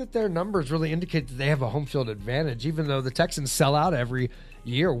don't think that their numbers really indicate that they have a home field advantage, even though the Texans sell out every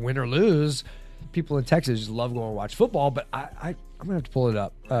year, win or lose. People in Texas just love going to watch football, but I'm going to have to pull it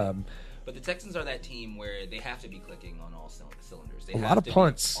up. But the Texans are that team where they have to be clicking on all cylinders. A lot of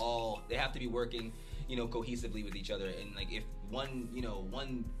punts. They have to be working, cohesively with each other. And like if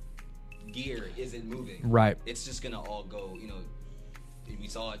one gear isn't moving, right, it's just gonna all go. We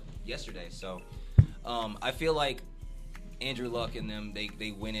saw it yesterday. So I feel like Andrew Luck and them,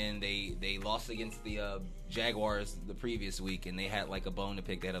 they went in, they lost against the Jaguars the previous week, and they had like a bone to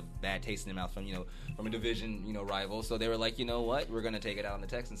pick. They had a bad taste in their mouth from a division rival. So they were like, you know what, we're gonna take it out on the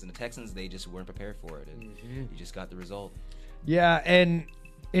Texans, and the Texans, they just weren't prepared for it, and you just got the result. Yeah, and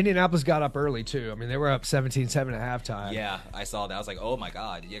Indianapolis got up early too. I mean, they were up 17-7 at halftime. Yeah, I saw that. I was like, oh my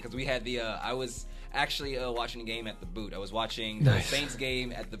god. Yeah, because we had the. I was actually watching a game at the Boot. I was watching the Saints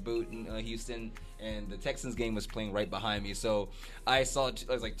game at the Boot in Houston, and the Texans game was playing right behind me. So I saw.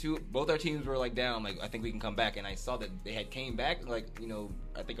 I was like, both our teams were like down. Like, I think we can come back, and I saw that they had came back. Like,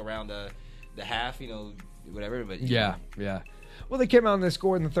 I think around the half. Whatever. But yeah. Well, they came out and they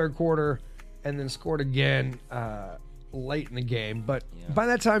scored in the third quarter, and then scored again late in the game. But by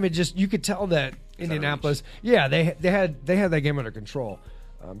that time, you could tell that Indianapolis, they had that game under control.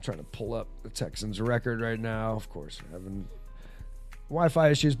 I'm trying to pull up the Texans' record right now. Of course, we're having Wi-Fi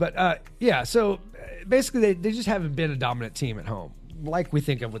issues, but So basically, they just haven't been a dominant team at home, like we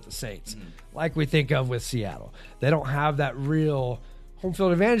think of with the Saints, like we think of with Seattle. They don't have that real home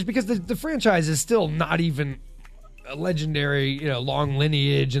field advantage because the franchise is still not even a legendary, long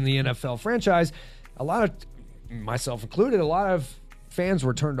lineage in the NFL franchise. A lot of, myself included, a lot of fans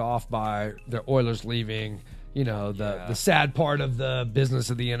were turned off by the Oilers leaving. The sad part of the business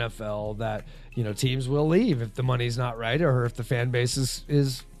of the NFL that, teams will leave if the money's not right or if the fan base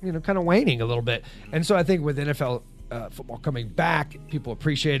is kind of waning a little bit. And so I think with NFL football coming back, people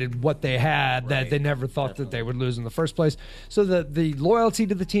appreciated what they had that they never thought that they would lose in the first place. So the loyalty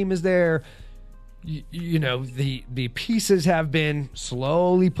to the team is there. The pieces have been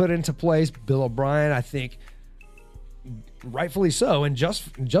slowly put into place. Bill O'Brien, I think, rightfully so and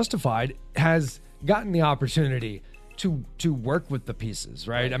justified, has gotten the opportunity to work with the pieces,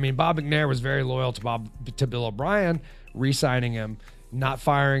 right? I mean, Bob McNair was very loyal to Bill O'Brien, re-signing him, not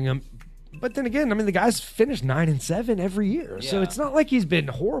firing him. But then again, I mean, the guy's finished 9-7 every year, so it's not like he's been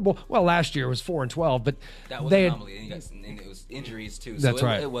horrible. Well, last year was 4-12, but that was an anomaly. And it was injuries too. So that's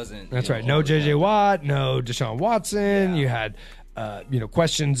right. It wasn't. That's right. No J.J. Watt, no Deshaun Watson. You had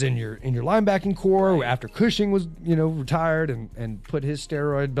questions in your linebacking core after Cushing was retired and put his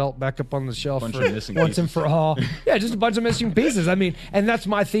steroid belt back up on the shelf once and for all. Yeah, just a bunch of missing pieces. I mean, and that's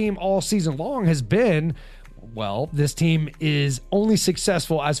my theme all season long has been. Well, this team is only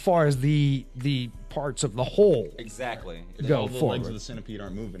successful as far as the parts of the whole go all the forward. Legs of the centipede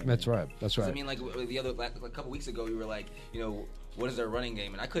aren't moving. That's right. I mean, like a couple weeks ago, we were like, what is their running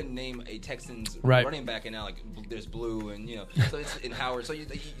game? And I couldn't name a Texans running back, and now there's Blue and so it's in Howard. So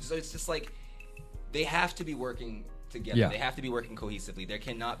it's just like they have to be working together. Yeah. They have to be working cohesively. There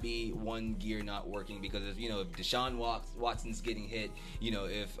cannot be one gear not working because if Deshaun Watson's getting hit,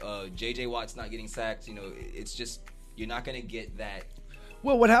 if J.J. Watt's not getting sacked, it's just you're not going to get that.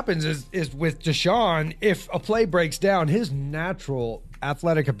 Well, what happens is with Deshaun, if a play breaks down, his natural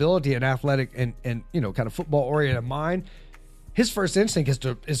athletic ability and athletic and kind of football oriented mind, his first instinct is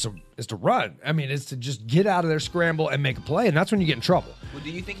to run. I mean, it's to just get out of there, scramble, and make a play, and that's when you get in trouble. Well,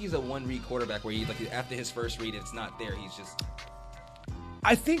 do you think he's a one-read quarterback where after his first read, if it's not there, he's just...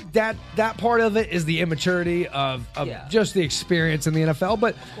 I think that part of it is the immaturity of just the experience in the NFL.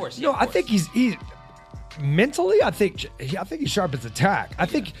 But of course, I think he's mentally. I think he's sharp as attack. I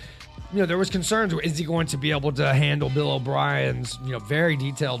think there was concerns. Is he going to be able to handle Bill O'Brien's very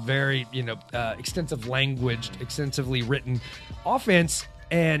detailed, very extensive language, extensively written offense?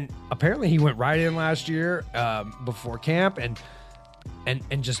 And apparently he went right in last year before camp and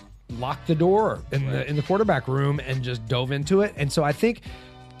just locked the door in the quarterback room and just dove into it. And so I think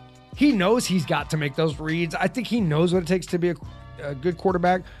he knows he's got to make those reads. I think he knows what it takes to be a good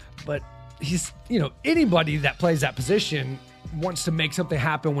quarterback, but he's, anybody that plays that position wants to make something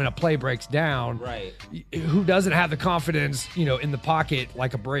happen when a play breaks down. Right. Who doesn't have the confidence, in the pocket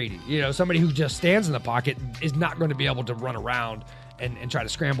like a Brady. Somebody who just stands in the pocket is not going to be able to run around and try to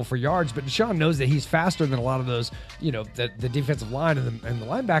scramble for yards. But Deshaun knows that he's faster than a lot of those, the defensive line and the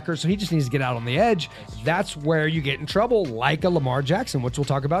linebackers, so he just needs to get out on the edge. That's where you get in trouble, like a Lamar Jackson, which we'll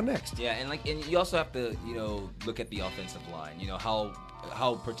talk about next. Yeah, and you also have to, look at the offensive line.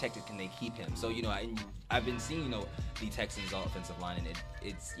 How protected can they keep him? So, I've been seeing, the Texans' offensive line, and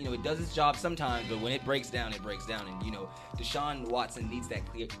it's it does its job sometimes, but when it breaks down, it breaks down. And, Deshaun Watson needs that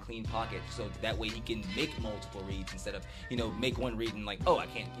clean pocket so that way he can make multiple reads instead of, make one read and oh, I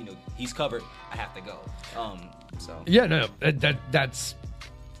can't, he's covered, I have to go. Yeah, no, that's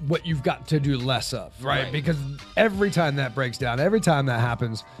what you've got to do less of, right? Because every time that breaks down, every time that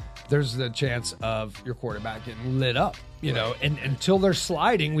happens, there's the chance of your quarterback getting lit up, and until they're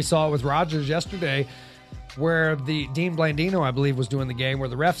sliding. We saw it with Rodgers yesterday where the Dean Blandino, I believe, was doing the game where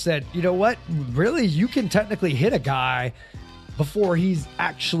the ref said, you know what, really, you can technically hit a guy before he's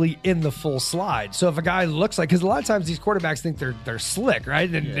actually in the full slide. So if a guy looks like, because a lot of times these quarterbacks think they're slick, right?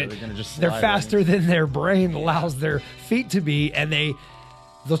 And they're gonna just they're faster than their brain allows their feet to be, and they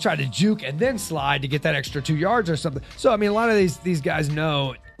they'll try to juke and then slide to get that extra 2 yards or something. So I mean, a lot of these guys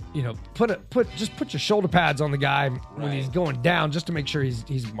know, you know, put your shoulder pads on the guy when he's going down, just to make sure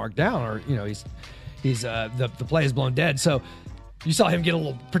he's marked down, or you know he's the play is blown dead. So you saw him get a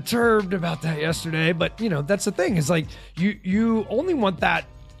little perturbed about that yesterday, but you know that's the thing, is like you only want that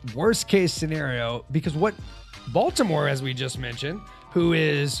worst case scenario, because what Baltimore, as we just mentioned, who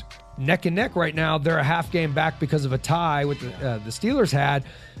is neck and neck right now, they're a half game back because of a tie with the Steelers had.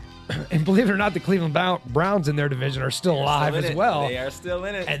 And believe it or not, the Cleveland Browns in their division are still alive as well. They are still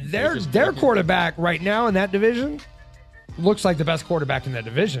in it. And their quarterback right now in that division looks like the best quarterback in that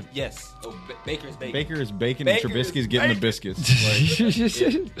division. Yes. Oh, Baker's bacon. Baker is bacon and Trubisky's getting the biscuits.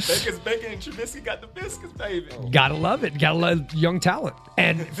 Baker's bacon and Trubisky got the biscuits, baby. Gotta love it. Gotta love young talent.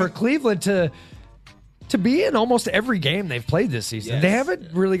 And for Cleveland to be in almost every game they've played this season. Yes. They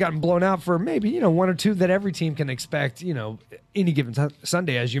haven't really gotten blown out for maybe, you know, one or two that every team can expect, you know, any given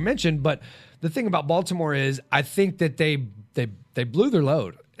Sunday, as you mentioned. But the thing about Baltimore is I think that they blew their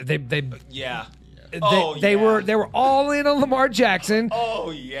load. They were all in on Lamar Jackson.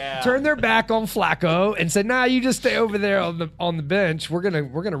 Oh yeah. Turned their back on Flacco and said, "Nah, you just stay over there on the bench. We're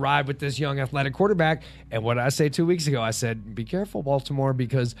gonna ride with this young athletic quarterback." And what I say 2 weeks ago, I said, "Be careful, Baltimore,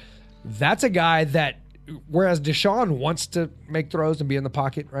 because that's a guy that." Whereas Deshaun wants to make throws and be in the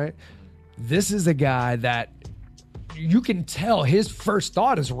pocket, right? This is a guy that you can tell his first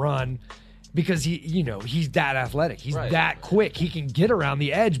thought is run, because he's that athletic. He's that quick. He can get around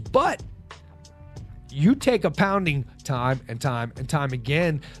the edge, but you take a pounding time and time and time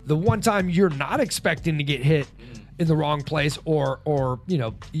again. The one time you're not expecting to get hit in the wrong place, or you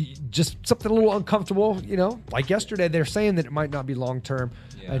know, just something a little uncomfortable, you know, like yesterday, they're saying that it might not be long term.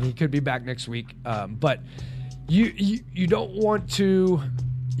 And he could be back next week. But you don't want to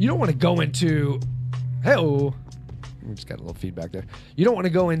go into, we just got a little feedback there. You don't want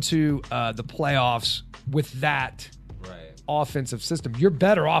to go into the playoffs with that offensive system. You're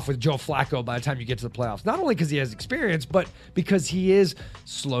better off with Joe Flacco by the time you get to the playoffs. Not only because he has experience, but because he is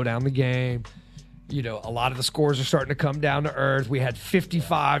slow down the game. You know, a lot of the scores are starting to come down to earth. We had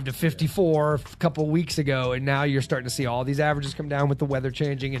 55 to 54 a couple of weeks ago, and now you're starting to see all these averages come down with the weather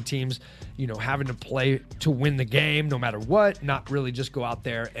changing and teams, you know, having to play to win the game no matter what, not really just go out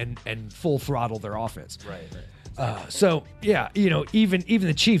there and full throttle their offense. So, yeah, you know, even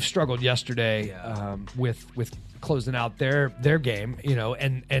the Chiefs struggled yesterday with closing out their game, you know,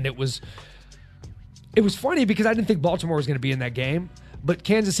 and it was funny because I didn't think Baltimore was going to be in that game. But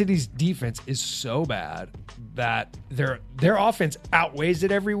Kansas City's defense is so bad that their offense outweighs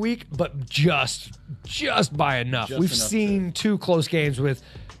it every week, but just by enough. We've seen two close games with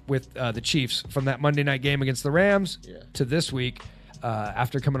the Chiefs, from that Monday night game against the Rams to this week,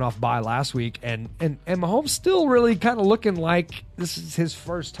 after coming off bye last week, and Mahomes still really kind of looking like this is his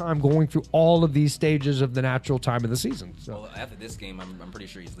first time going through all of these stages of the natural time of the season. So. Well, after this game, I'm pretty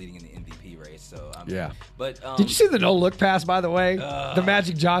sure he's leading in the MVP race. So But did you see the no look pass, by the way? The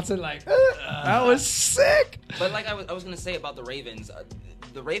Magic Johnson, that was sick. But like I was gonna say about the Ravens.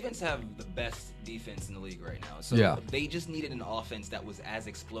 The Ravens have the best defense in the league right now. So they just needed an offense that was as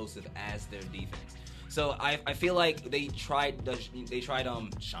explosive as their defense. So I feel like they tried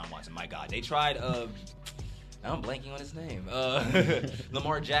Sean Watson. My God, they tried. I'm blanking on his name.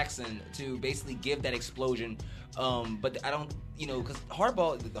 Lamar Jackson, to basically give that explosion. But I don't, because the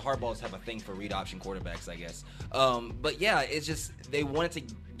Hardballs have a thing for read option quarterbacks, I guess. But yeah, it's just they wanted to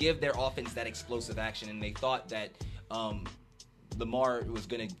give their offense that explosive action, and they thought that Lamar was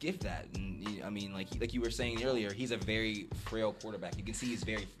going to give that. And I mean, like you were saying earlier, he's a very frail quarterback. You can see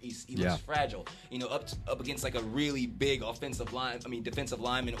he looks fragile. Up against like a really big defensive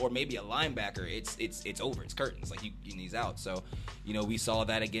lineman, or maybe a linebacker. It's over. It's curtains. He's out. So, we saw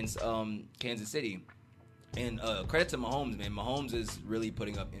that against Kansas City. And credit to Mahomes, man. Mahomes is really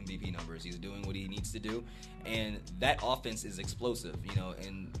putting up MVP numbers. He's doing what he needs to do, and that offense is explosive.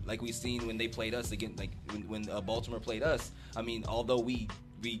 And like we've seen when they played us again, like when Baltimore played us. I mean, although we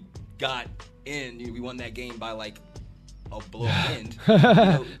got in, we won that game by like a blow wind.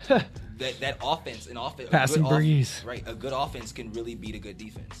 That offense, passing breeze, right? A good offense can really beat a good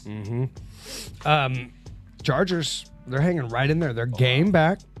defense. Mm-hmm. Chargers, they're hanging right in there. They're game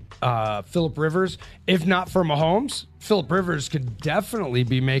back. Phillip Rivers, if not for Mahomes, Phillip Rivers could definitely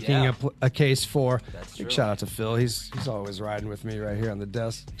be making a case for. Big shout out to Phil. He's always riding with me right here on the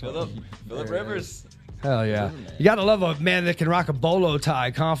desk. Phillip Rivers. Hell yeah. You got to love a man that can rock a bolo tie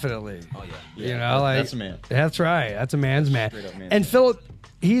confidently. Oh, yeah. That's a man. That's right. That's a man's man. Man. And Phillip,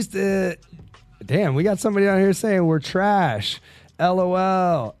 he's the. Damn, we got somebody out here saying we're trash.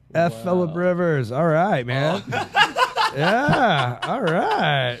 LOL. F. Phillip Rivers. All right, man. Yeah. All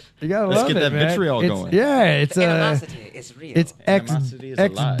right. right. You gotta Let's love get it, that man. vitriol It's- going. Yeah, it's Animosity is real. It's Animosity is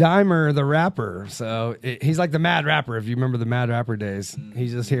X alive. Dimer, the rapper. So he's like the Mad Rapper. If you remember the Mad Rapper days,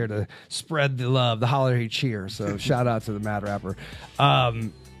 he's just here to spread the love, the holiday cheer. So shout out to the Mad Rapper.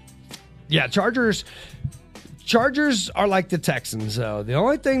 Yeah, Chargers are like the Texans. So the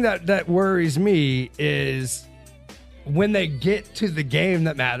only thing that worries me is when they get to the game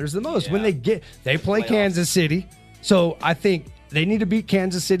that matters the most. Yeah. When they play Playoffs. Kansas City. So I think they need to beat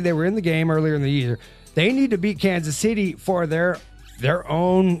Kansas City. They were in the game earlier in the year. They need to beat Kansas City for their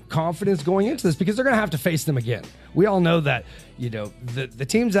own confidence going into this, because they're going to have to face them again. We all know that, the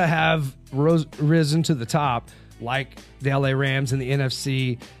teams that have risen to the top, like the LA Rams and the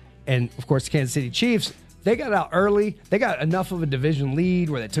NFC, and of course the Kansas City Chiefs, they got out early. They got enough of a division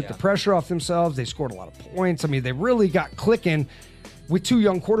lead where they took the pressure off themselves. They scored a lot of points. I mean, they really got clicking with two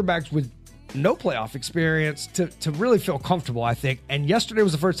young quarterbacks with no playoff experience to really feel comfortable, I think. And yesterday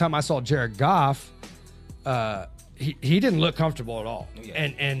was the first time I saw Jared Goff. He didn't look comfortable at all. Yeah.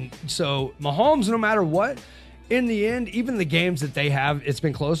 And so Mahomes, no matter what, in the end, even the games that they have, it's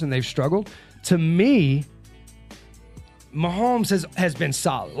been close and they've struggled. To me, Mahomes has been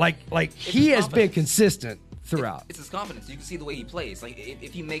solid. Like he has been consistent throughout. It's his confidence. You can see the way he plays. Like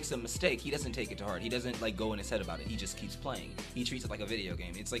if he makes a mistake, he doesn't take it to heart. He doesn't go in his head about it. He just keeps playing. He treats it like a video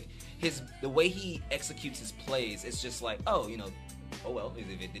game. It's like the way he executes his plays. It's just like, oh well,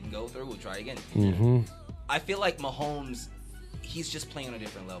 if it didn't go through, we'll try again. Mm-hmm. I feel like Mahomes, he's just playing on a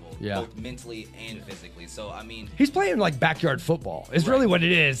different level, both mentally and physically. So I mean, he's playing like backyard football. Is really what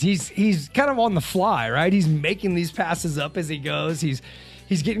it is. He's kind of on the fly, right? He's making these passes up as he goes. He's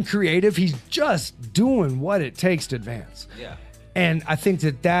getting creative. He's just doing what it takes to advance. Yeah. And I think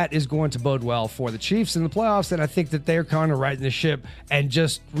that is going to bode well for the Chiefs in the playoffs. And I think that they're kind of righting the ship and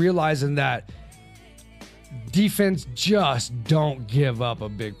just realizing that defense, just don't give up a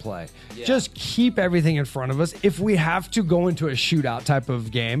big play. Yeah. Just keep everything in front of us. If we have to go into a shootout type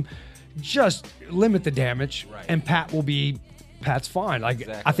of game, just limit the damage, and Pat's fine.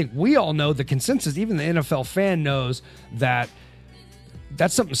 Exactly. I think we all know the consensus. Even the NFL fan knows that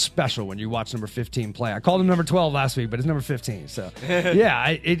that's something special when you watch number 15 play. I called him number 12 last week, but it's number 15. So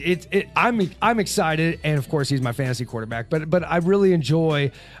yeah, I'm excited, and of course he's my fantasy quarterback. But I really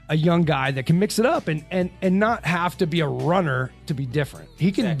enjoy a young guy that can mix it up and not have to be a runner to be different.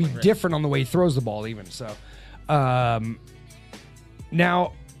 He can be different on the way he throws the ball, even. So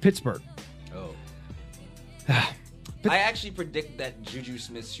now Pittsburgh. I actually predict that Juju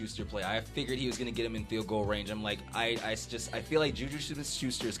Smith-Schuster play. I figured he was going to get him in field goal range. I'm like, I feel like Juju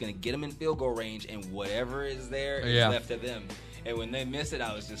Smith-Schuster is going to get him in field goal range, and whatever is there is left to them. And when they miss it,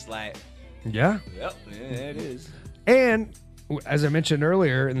 I was just like, yep, there it is. And as I mentioned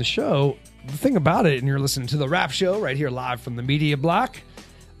earlier in the show, the thing about it, and you're listening to the Rap Show right here live from the Media Block.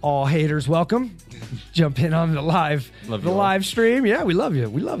 All haters welcome. Jump in on the live stream. Yeah, we love you.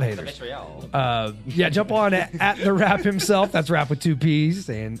 We love haters. Jump on at the Rap himself. That's Rap with 2 P's.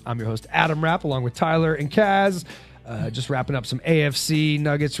 And I'm your host, Adam Rapp, along with Tyler and Kaz. Just wrapping up some AFC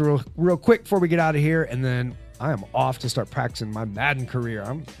nuggets real quick before we get out of here. And then I am off to start practicing my Madden career.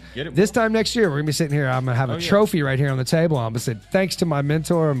 This time next year, we're going to be sitting here. I'm going to have a trophy right here on the table. I'm going to say thanks to my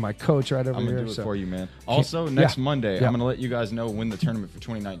mentor and my coach right over here. I'm going to do it for you, man. Also, next Monday, I'm going to let you guys know when the tournament for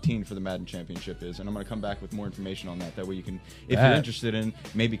 2019 for the Madden Championship is. And I'm going to come back with more information on that. That way you can, if you're interested in,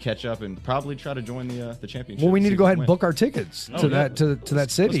 maybe catch up and probably try to join the championship. Well, we need to go ahead and book our tickets to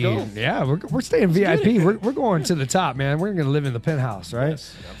that city. Yeah, we're staying VIP. We're going to the top, man. We're going to live in the penthouse, right?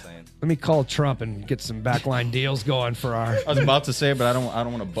 Yes, I'm saying. Let me call Trump and get some backline deals going for our. I was about to say it, but I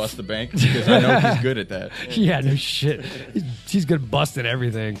don't want to bust the bank because I know he's good at that. Yeah, no shit. He's good at busting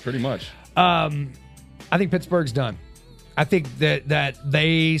everything. Pretty much. I think Pittsburgh's done. I think that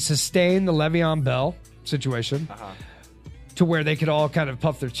they sustain the Le'Veon Bell situation to where they could all kind of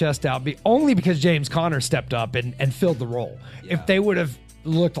puff their chest out, only because James Conner stepped up and filled the role. Yeah. If they would have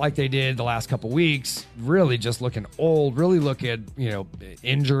looked like they did the last couple weeks, really just looking old, really looking,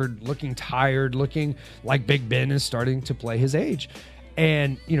 injured, looking tired, looking like Big Ben is starting to play his age.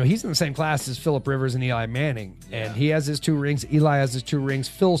 And, he's in the same class as Phillip Rivers and Eli Manning. Yeah. And he has his 2 rings. Eli has his 2 rings.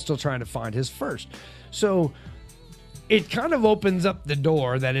 Phil's still trying to find his first. So it kind of opens up the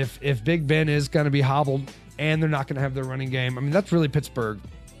door that if Big Ben is going to be hobbled and they're not going to have their running game, I mean, that's really Pittsburgh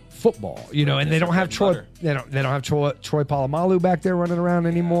football, and they don't have Troy. They don't have Troy Polamalu back there running around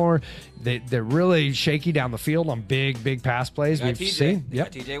anymore. They're really shaky down the field on big pass plays. We've seen.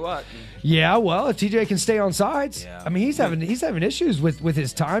 Yep. TJ Watt. Yeah, well, if TJ can stay on sides, I mean, he's having issues with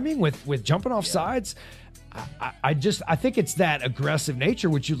his timing, with jumping off sides. I think it's that aggressive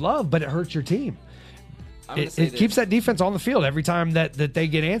nature which you love, but it hurts your team. it keeps that defense on the field every time that they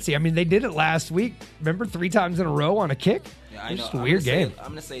get antsy. I mean, they did it last week. Remember, 3 times in a row on a kick? Yeah, I know. Just a weird game. I'm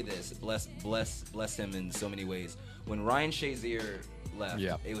going to say this. Bless him in so many ways. When Ryan Shazier left,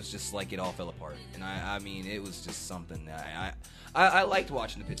 it was just like it all fell apart. And I mean, it was just something that I liked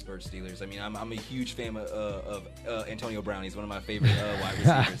watching the Pittsburgh Steelers. I mean, I'm a huge fan of Antonio Brown. He's one of my favorite wide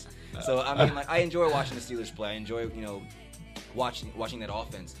receivers. So I mean, like, I enjoy watching the Steelers play. I enjoy watching that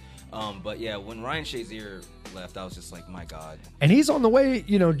offense. But yeah, when Ryan Shazier left, I was just like, my God. And he's on the way,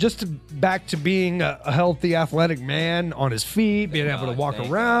 back to being a healthy, athletic man on his feet, being able to walk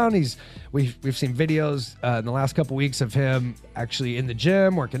around. We've seen videos in the last couple weeks of him actually in the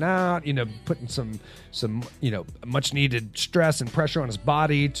gym working out, putting some much needed stress and pressure on his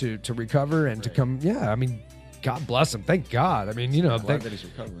body to recover and to come. Yeah, I mean, God bless him. Thank God. I mean, glad that he's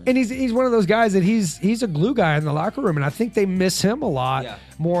recovering. And he's one of those guys that he's a glue guy in the locker room, and I think they miss him a lot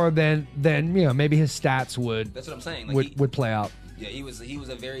more than maybe his stats would. That's what I'm saying. Like would play out. Yeah, he was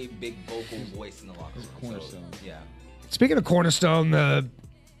a very big vocal voice in the locker room. Cornerstone. So, yeah. Speaking of cornerstone, the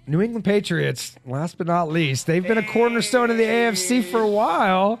New England Patriots, last but not least, they've been a cornerstone of the AFC for a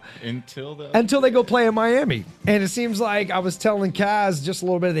while until they go play in Miami. And it seems like I was telling Kaz just a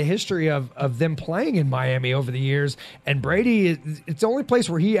little bit of the history of them playing in Miami over the years. And Brady, it's the only place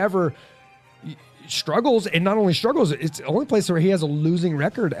where he ever struggles, and not only struggles, it's the only place where he has a losing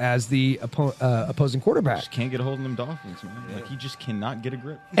record as the opposing quarterback. Just can't get a hold of them Dolphins, man. Like, he just cannot get a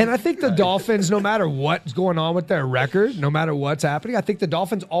grip. And I think the Dolphins, no matter what's going on with their record, no matter what's happening, I think the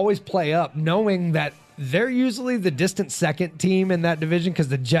Dolphins always play up knowing that they're usually the distant second team in that division because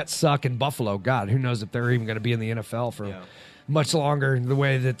the Jets suck, and Buffalo, God, who knows if they're even going to be in the NFL for much longer the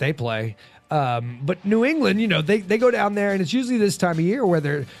way that they play. But New England, they go down there, and it's usually this time of year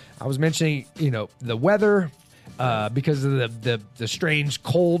where I was mentioning, the weather, because of the strange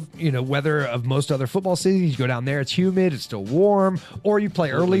cold, weather of most other football cities. You go down there, it's humid, it's still warm, or you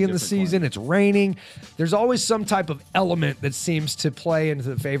play early in the season, it's raining. There's always some type of element that seems to play into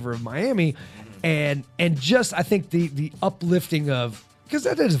the favor of Miami, and just I think the uplifting of. Because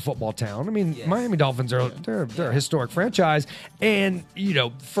that is a football town. I mean, Miami Dolphins they're a historic franchise, and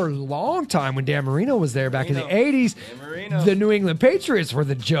for a long time when Dan Marino was there back in the '80s, the New England Patriots were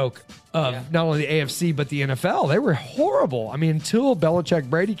the joke of not only the AFC but the NFL. They were horrible. I mean, until Belichick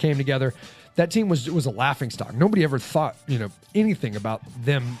Brady came together, that team was a laughingstock. Nobody ever thought anything about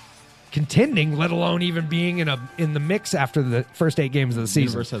them contending, let alone even being in the mix after the first 8 games of the season.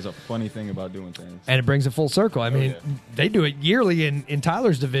 The universe has a funny thing about doing things. And it brings it full circle. I mean, they do it yearly in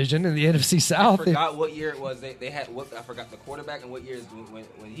Tyler's division in the NFC South. I forgot what year it was. They had I forgot the quarterback and what year is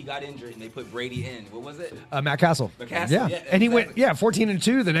when he got injured and they put Brady in. What was it? Matt Castle. Yeah. And he went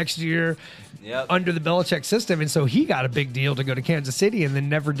 14-2 the next year under the Belichick system, and so he got a big deal to go to Kansas City and then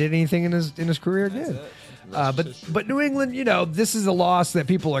never did anything in his career again. But New England, this is a loss that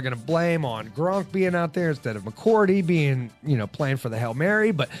people are going to blame on Gronk being out there instead of McCourty being, playing for the Hail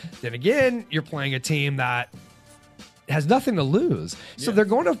Mary. But then again, you're playing a team that has nothing to lose. So they're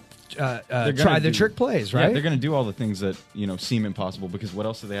going to try the trick plays, right? Yeah, they're going to do all the things that seem impossible because what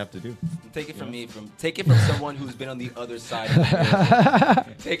else do they have to do? Take it from take it from someone who's been on the other side of the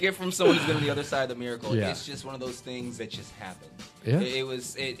miracle. Take it from someone who's been on the other side of the miracle. Yeah. It's just one of those things that just happened. Yeah.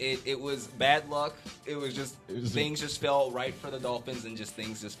 It was bad luck. It was things just fell right for the Dolphins and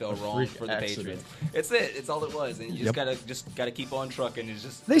things just fell wrong for the Patriots. It's all it was, and you just gotta keep on trucking. It's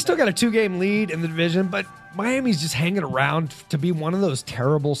just they still got a 2-game lead in the division, but Miami's just hanging around to be one of those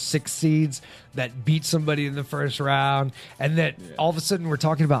terrible 6 seeds that beat somebody in the first round, and that all of a sudden we're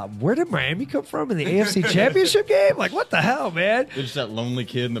talking about where did Miami come from in the AFC Championship game? Like, what the hell, man? There's just that lonely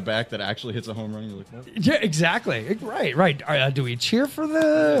kid in the back that actually hits a home run. You're like, what? Yeah, exactly. Right. Do we cheer for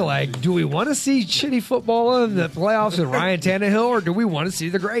do we want to see shitty football in the playoffs with Ryan Tannehill, or do we want to see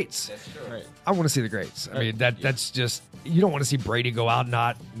the greats? That's true. Right. I want to see the greats. I mean, that's just, you don't want to see Brady go out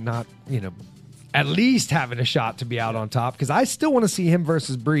not at least having a shot to be out on top, because I still want to see him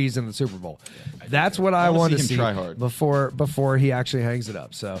versus Breeze in the Super Bowl. That's what I want to see try hard before he actually hangs it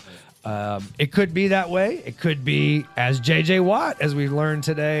up. So it could be that way. It could be, as J.J. Watt, as we learned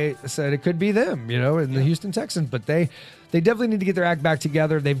today, said, it could be them, in the Houston Texans. But they definitely need to get their act back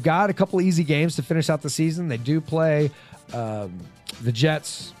together. They've got a couple easy games to finish out the season. They do play the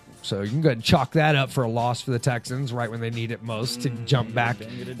Jets So you can go ahead and chalk that up for a loss for the Texans right when they need it most to jump back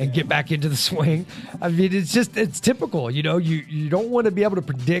and get back into the swing. I mean, it's typical. You know, you don't want to be able to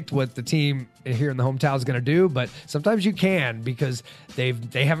predict what the team here in the hometown is going to do, but sometimes you can because they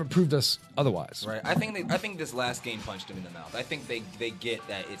haven't proved us otherwise. Right. I think this last game punched them in the mouth. I think they get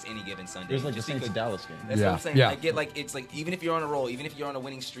that it's any given Sunday. It was like the Saints Dallas game. That's what I'm saying. Yeah. I get like it's like even if you're on a roll, even if you're on a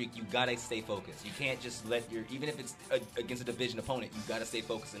winning streak, you gotta stay focused. You can't just let even if it's against a division opponent, you gotta stay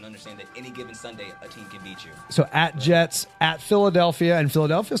focused and understand that any given Sunday a team can beat you. So at Jets, at Philadelphia, and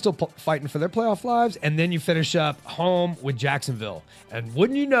Philadelphia still fighting for their playoff lives, and then you finish up home with Jacksonville. And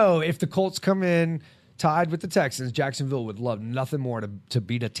wouldn't you know, if the Colts come in tied with the Texans, Jacksonville would love nothing more to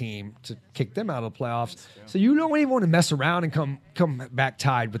beat a team, to kick them out of the playoffs. So you don't even want to mess around and come back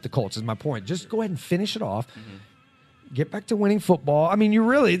tied with the Colts, is my point. Just go ahead and finish it off. Get back to winning football. I mean,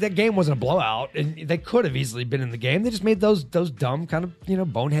 that game wasn't a blowout, and they could have easily been in the game. They just made those dumb kind of,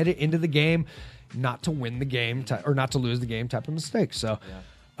 boneheaded into the game, not to win the game or not to lose the game type of mistakes. So,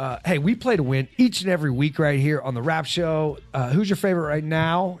 hey, we play to win each and every week right here on the Rap Show. Who's your favorite right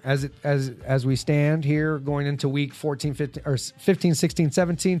now as we stand here going into week 14, 15, or 15, 16,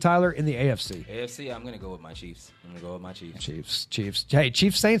 17, Tyler, in the AFC? AFC, I'm going to go with my Chiefs. Chiefs. Hey,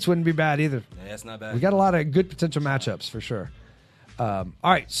 Chiefs Saints wouldn't be bad either. Yeah, that's not bad. We got a lot of good potential matchups for sure. All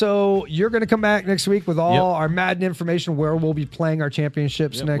right, so you're going to come back next week with all our Madden information, where we'll be playing our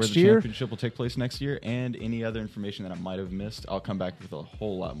championships next year. Where the championship will take place next year, and any other information that I might have missed. I'll come back with a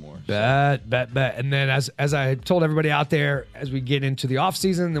whole lot more. Bet. And then as I told everybody out there, as we get into the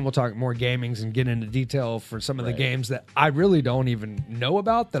offseason, then we'll talk more gamings and get into detail for some of the games that I really don't even know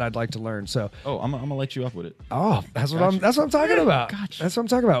about that I'd like to learn. So, I'm gonna let you up with it. Oh, that's what I'm talking about. Gotcha. That's what I'm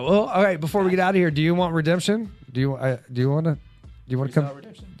talking about. Well, all right. Before we get out of here, do you want redemption? Do you want to? Do you want to come?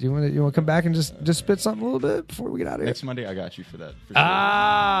 Do you want to come back and just spit something a little bit before we get out of here? Next Monday, I got you for that. For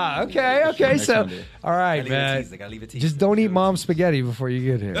sure. Okay. So, Monday. All right, man. Just don't eat mom's spaghetti before you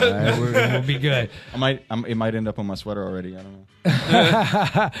get here. All right? We'll be good. It might end up on my sweater already. I don't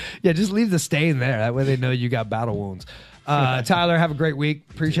know. Yeah, just leave the stain there. That way they know you got battle wounds. Tyler, have a great week.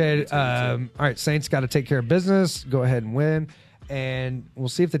 Appreciate it. All right, Saints got to take care of business. Go ahead and win, and we'll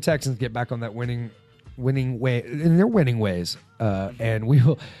see if the Texans get back on that winning way in their winning ways, and we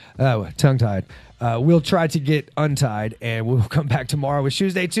will tongue-tied. We'll try to get untied, and we'll come back tomorrow with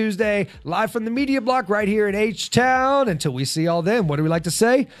Shoes Day Tuesday, live from the media block right here in H-Town. Until we see y'all then, what do we like to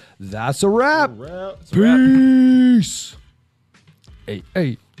say? That's a wrap. Peace.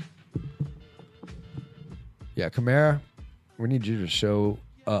 Hey. Yeah, Kamara, we need you to show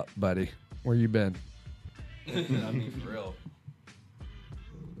up, buddy. Where you been? I mean, for real.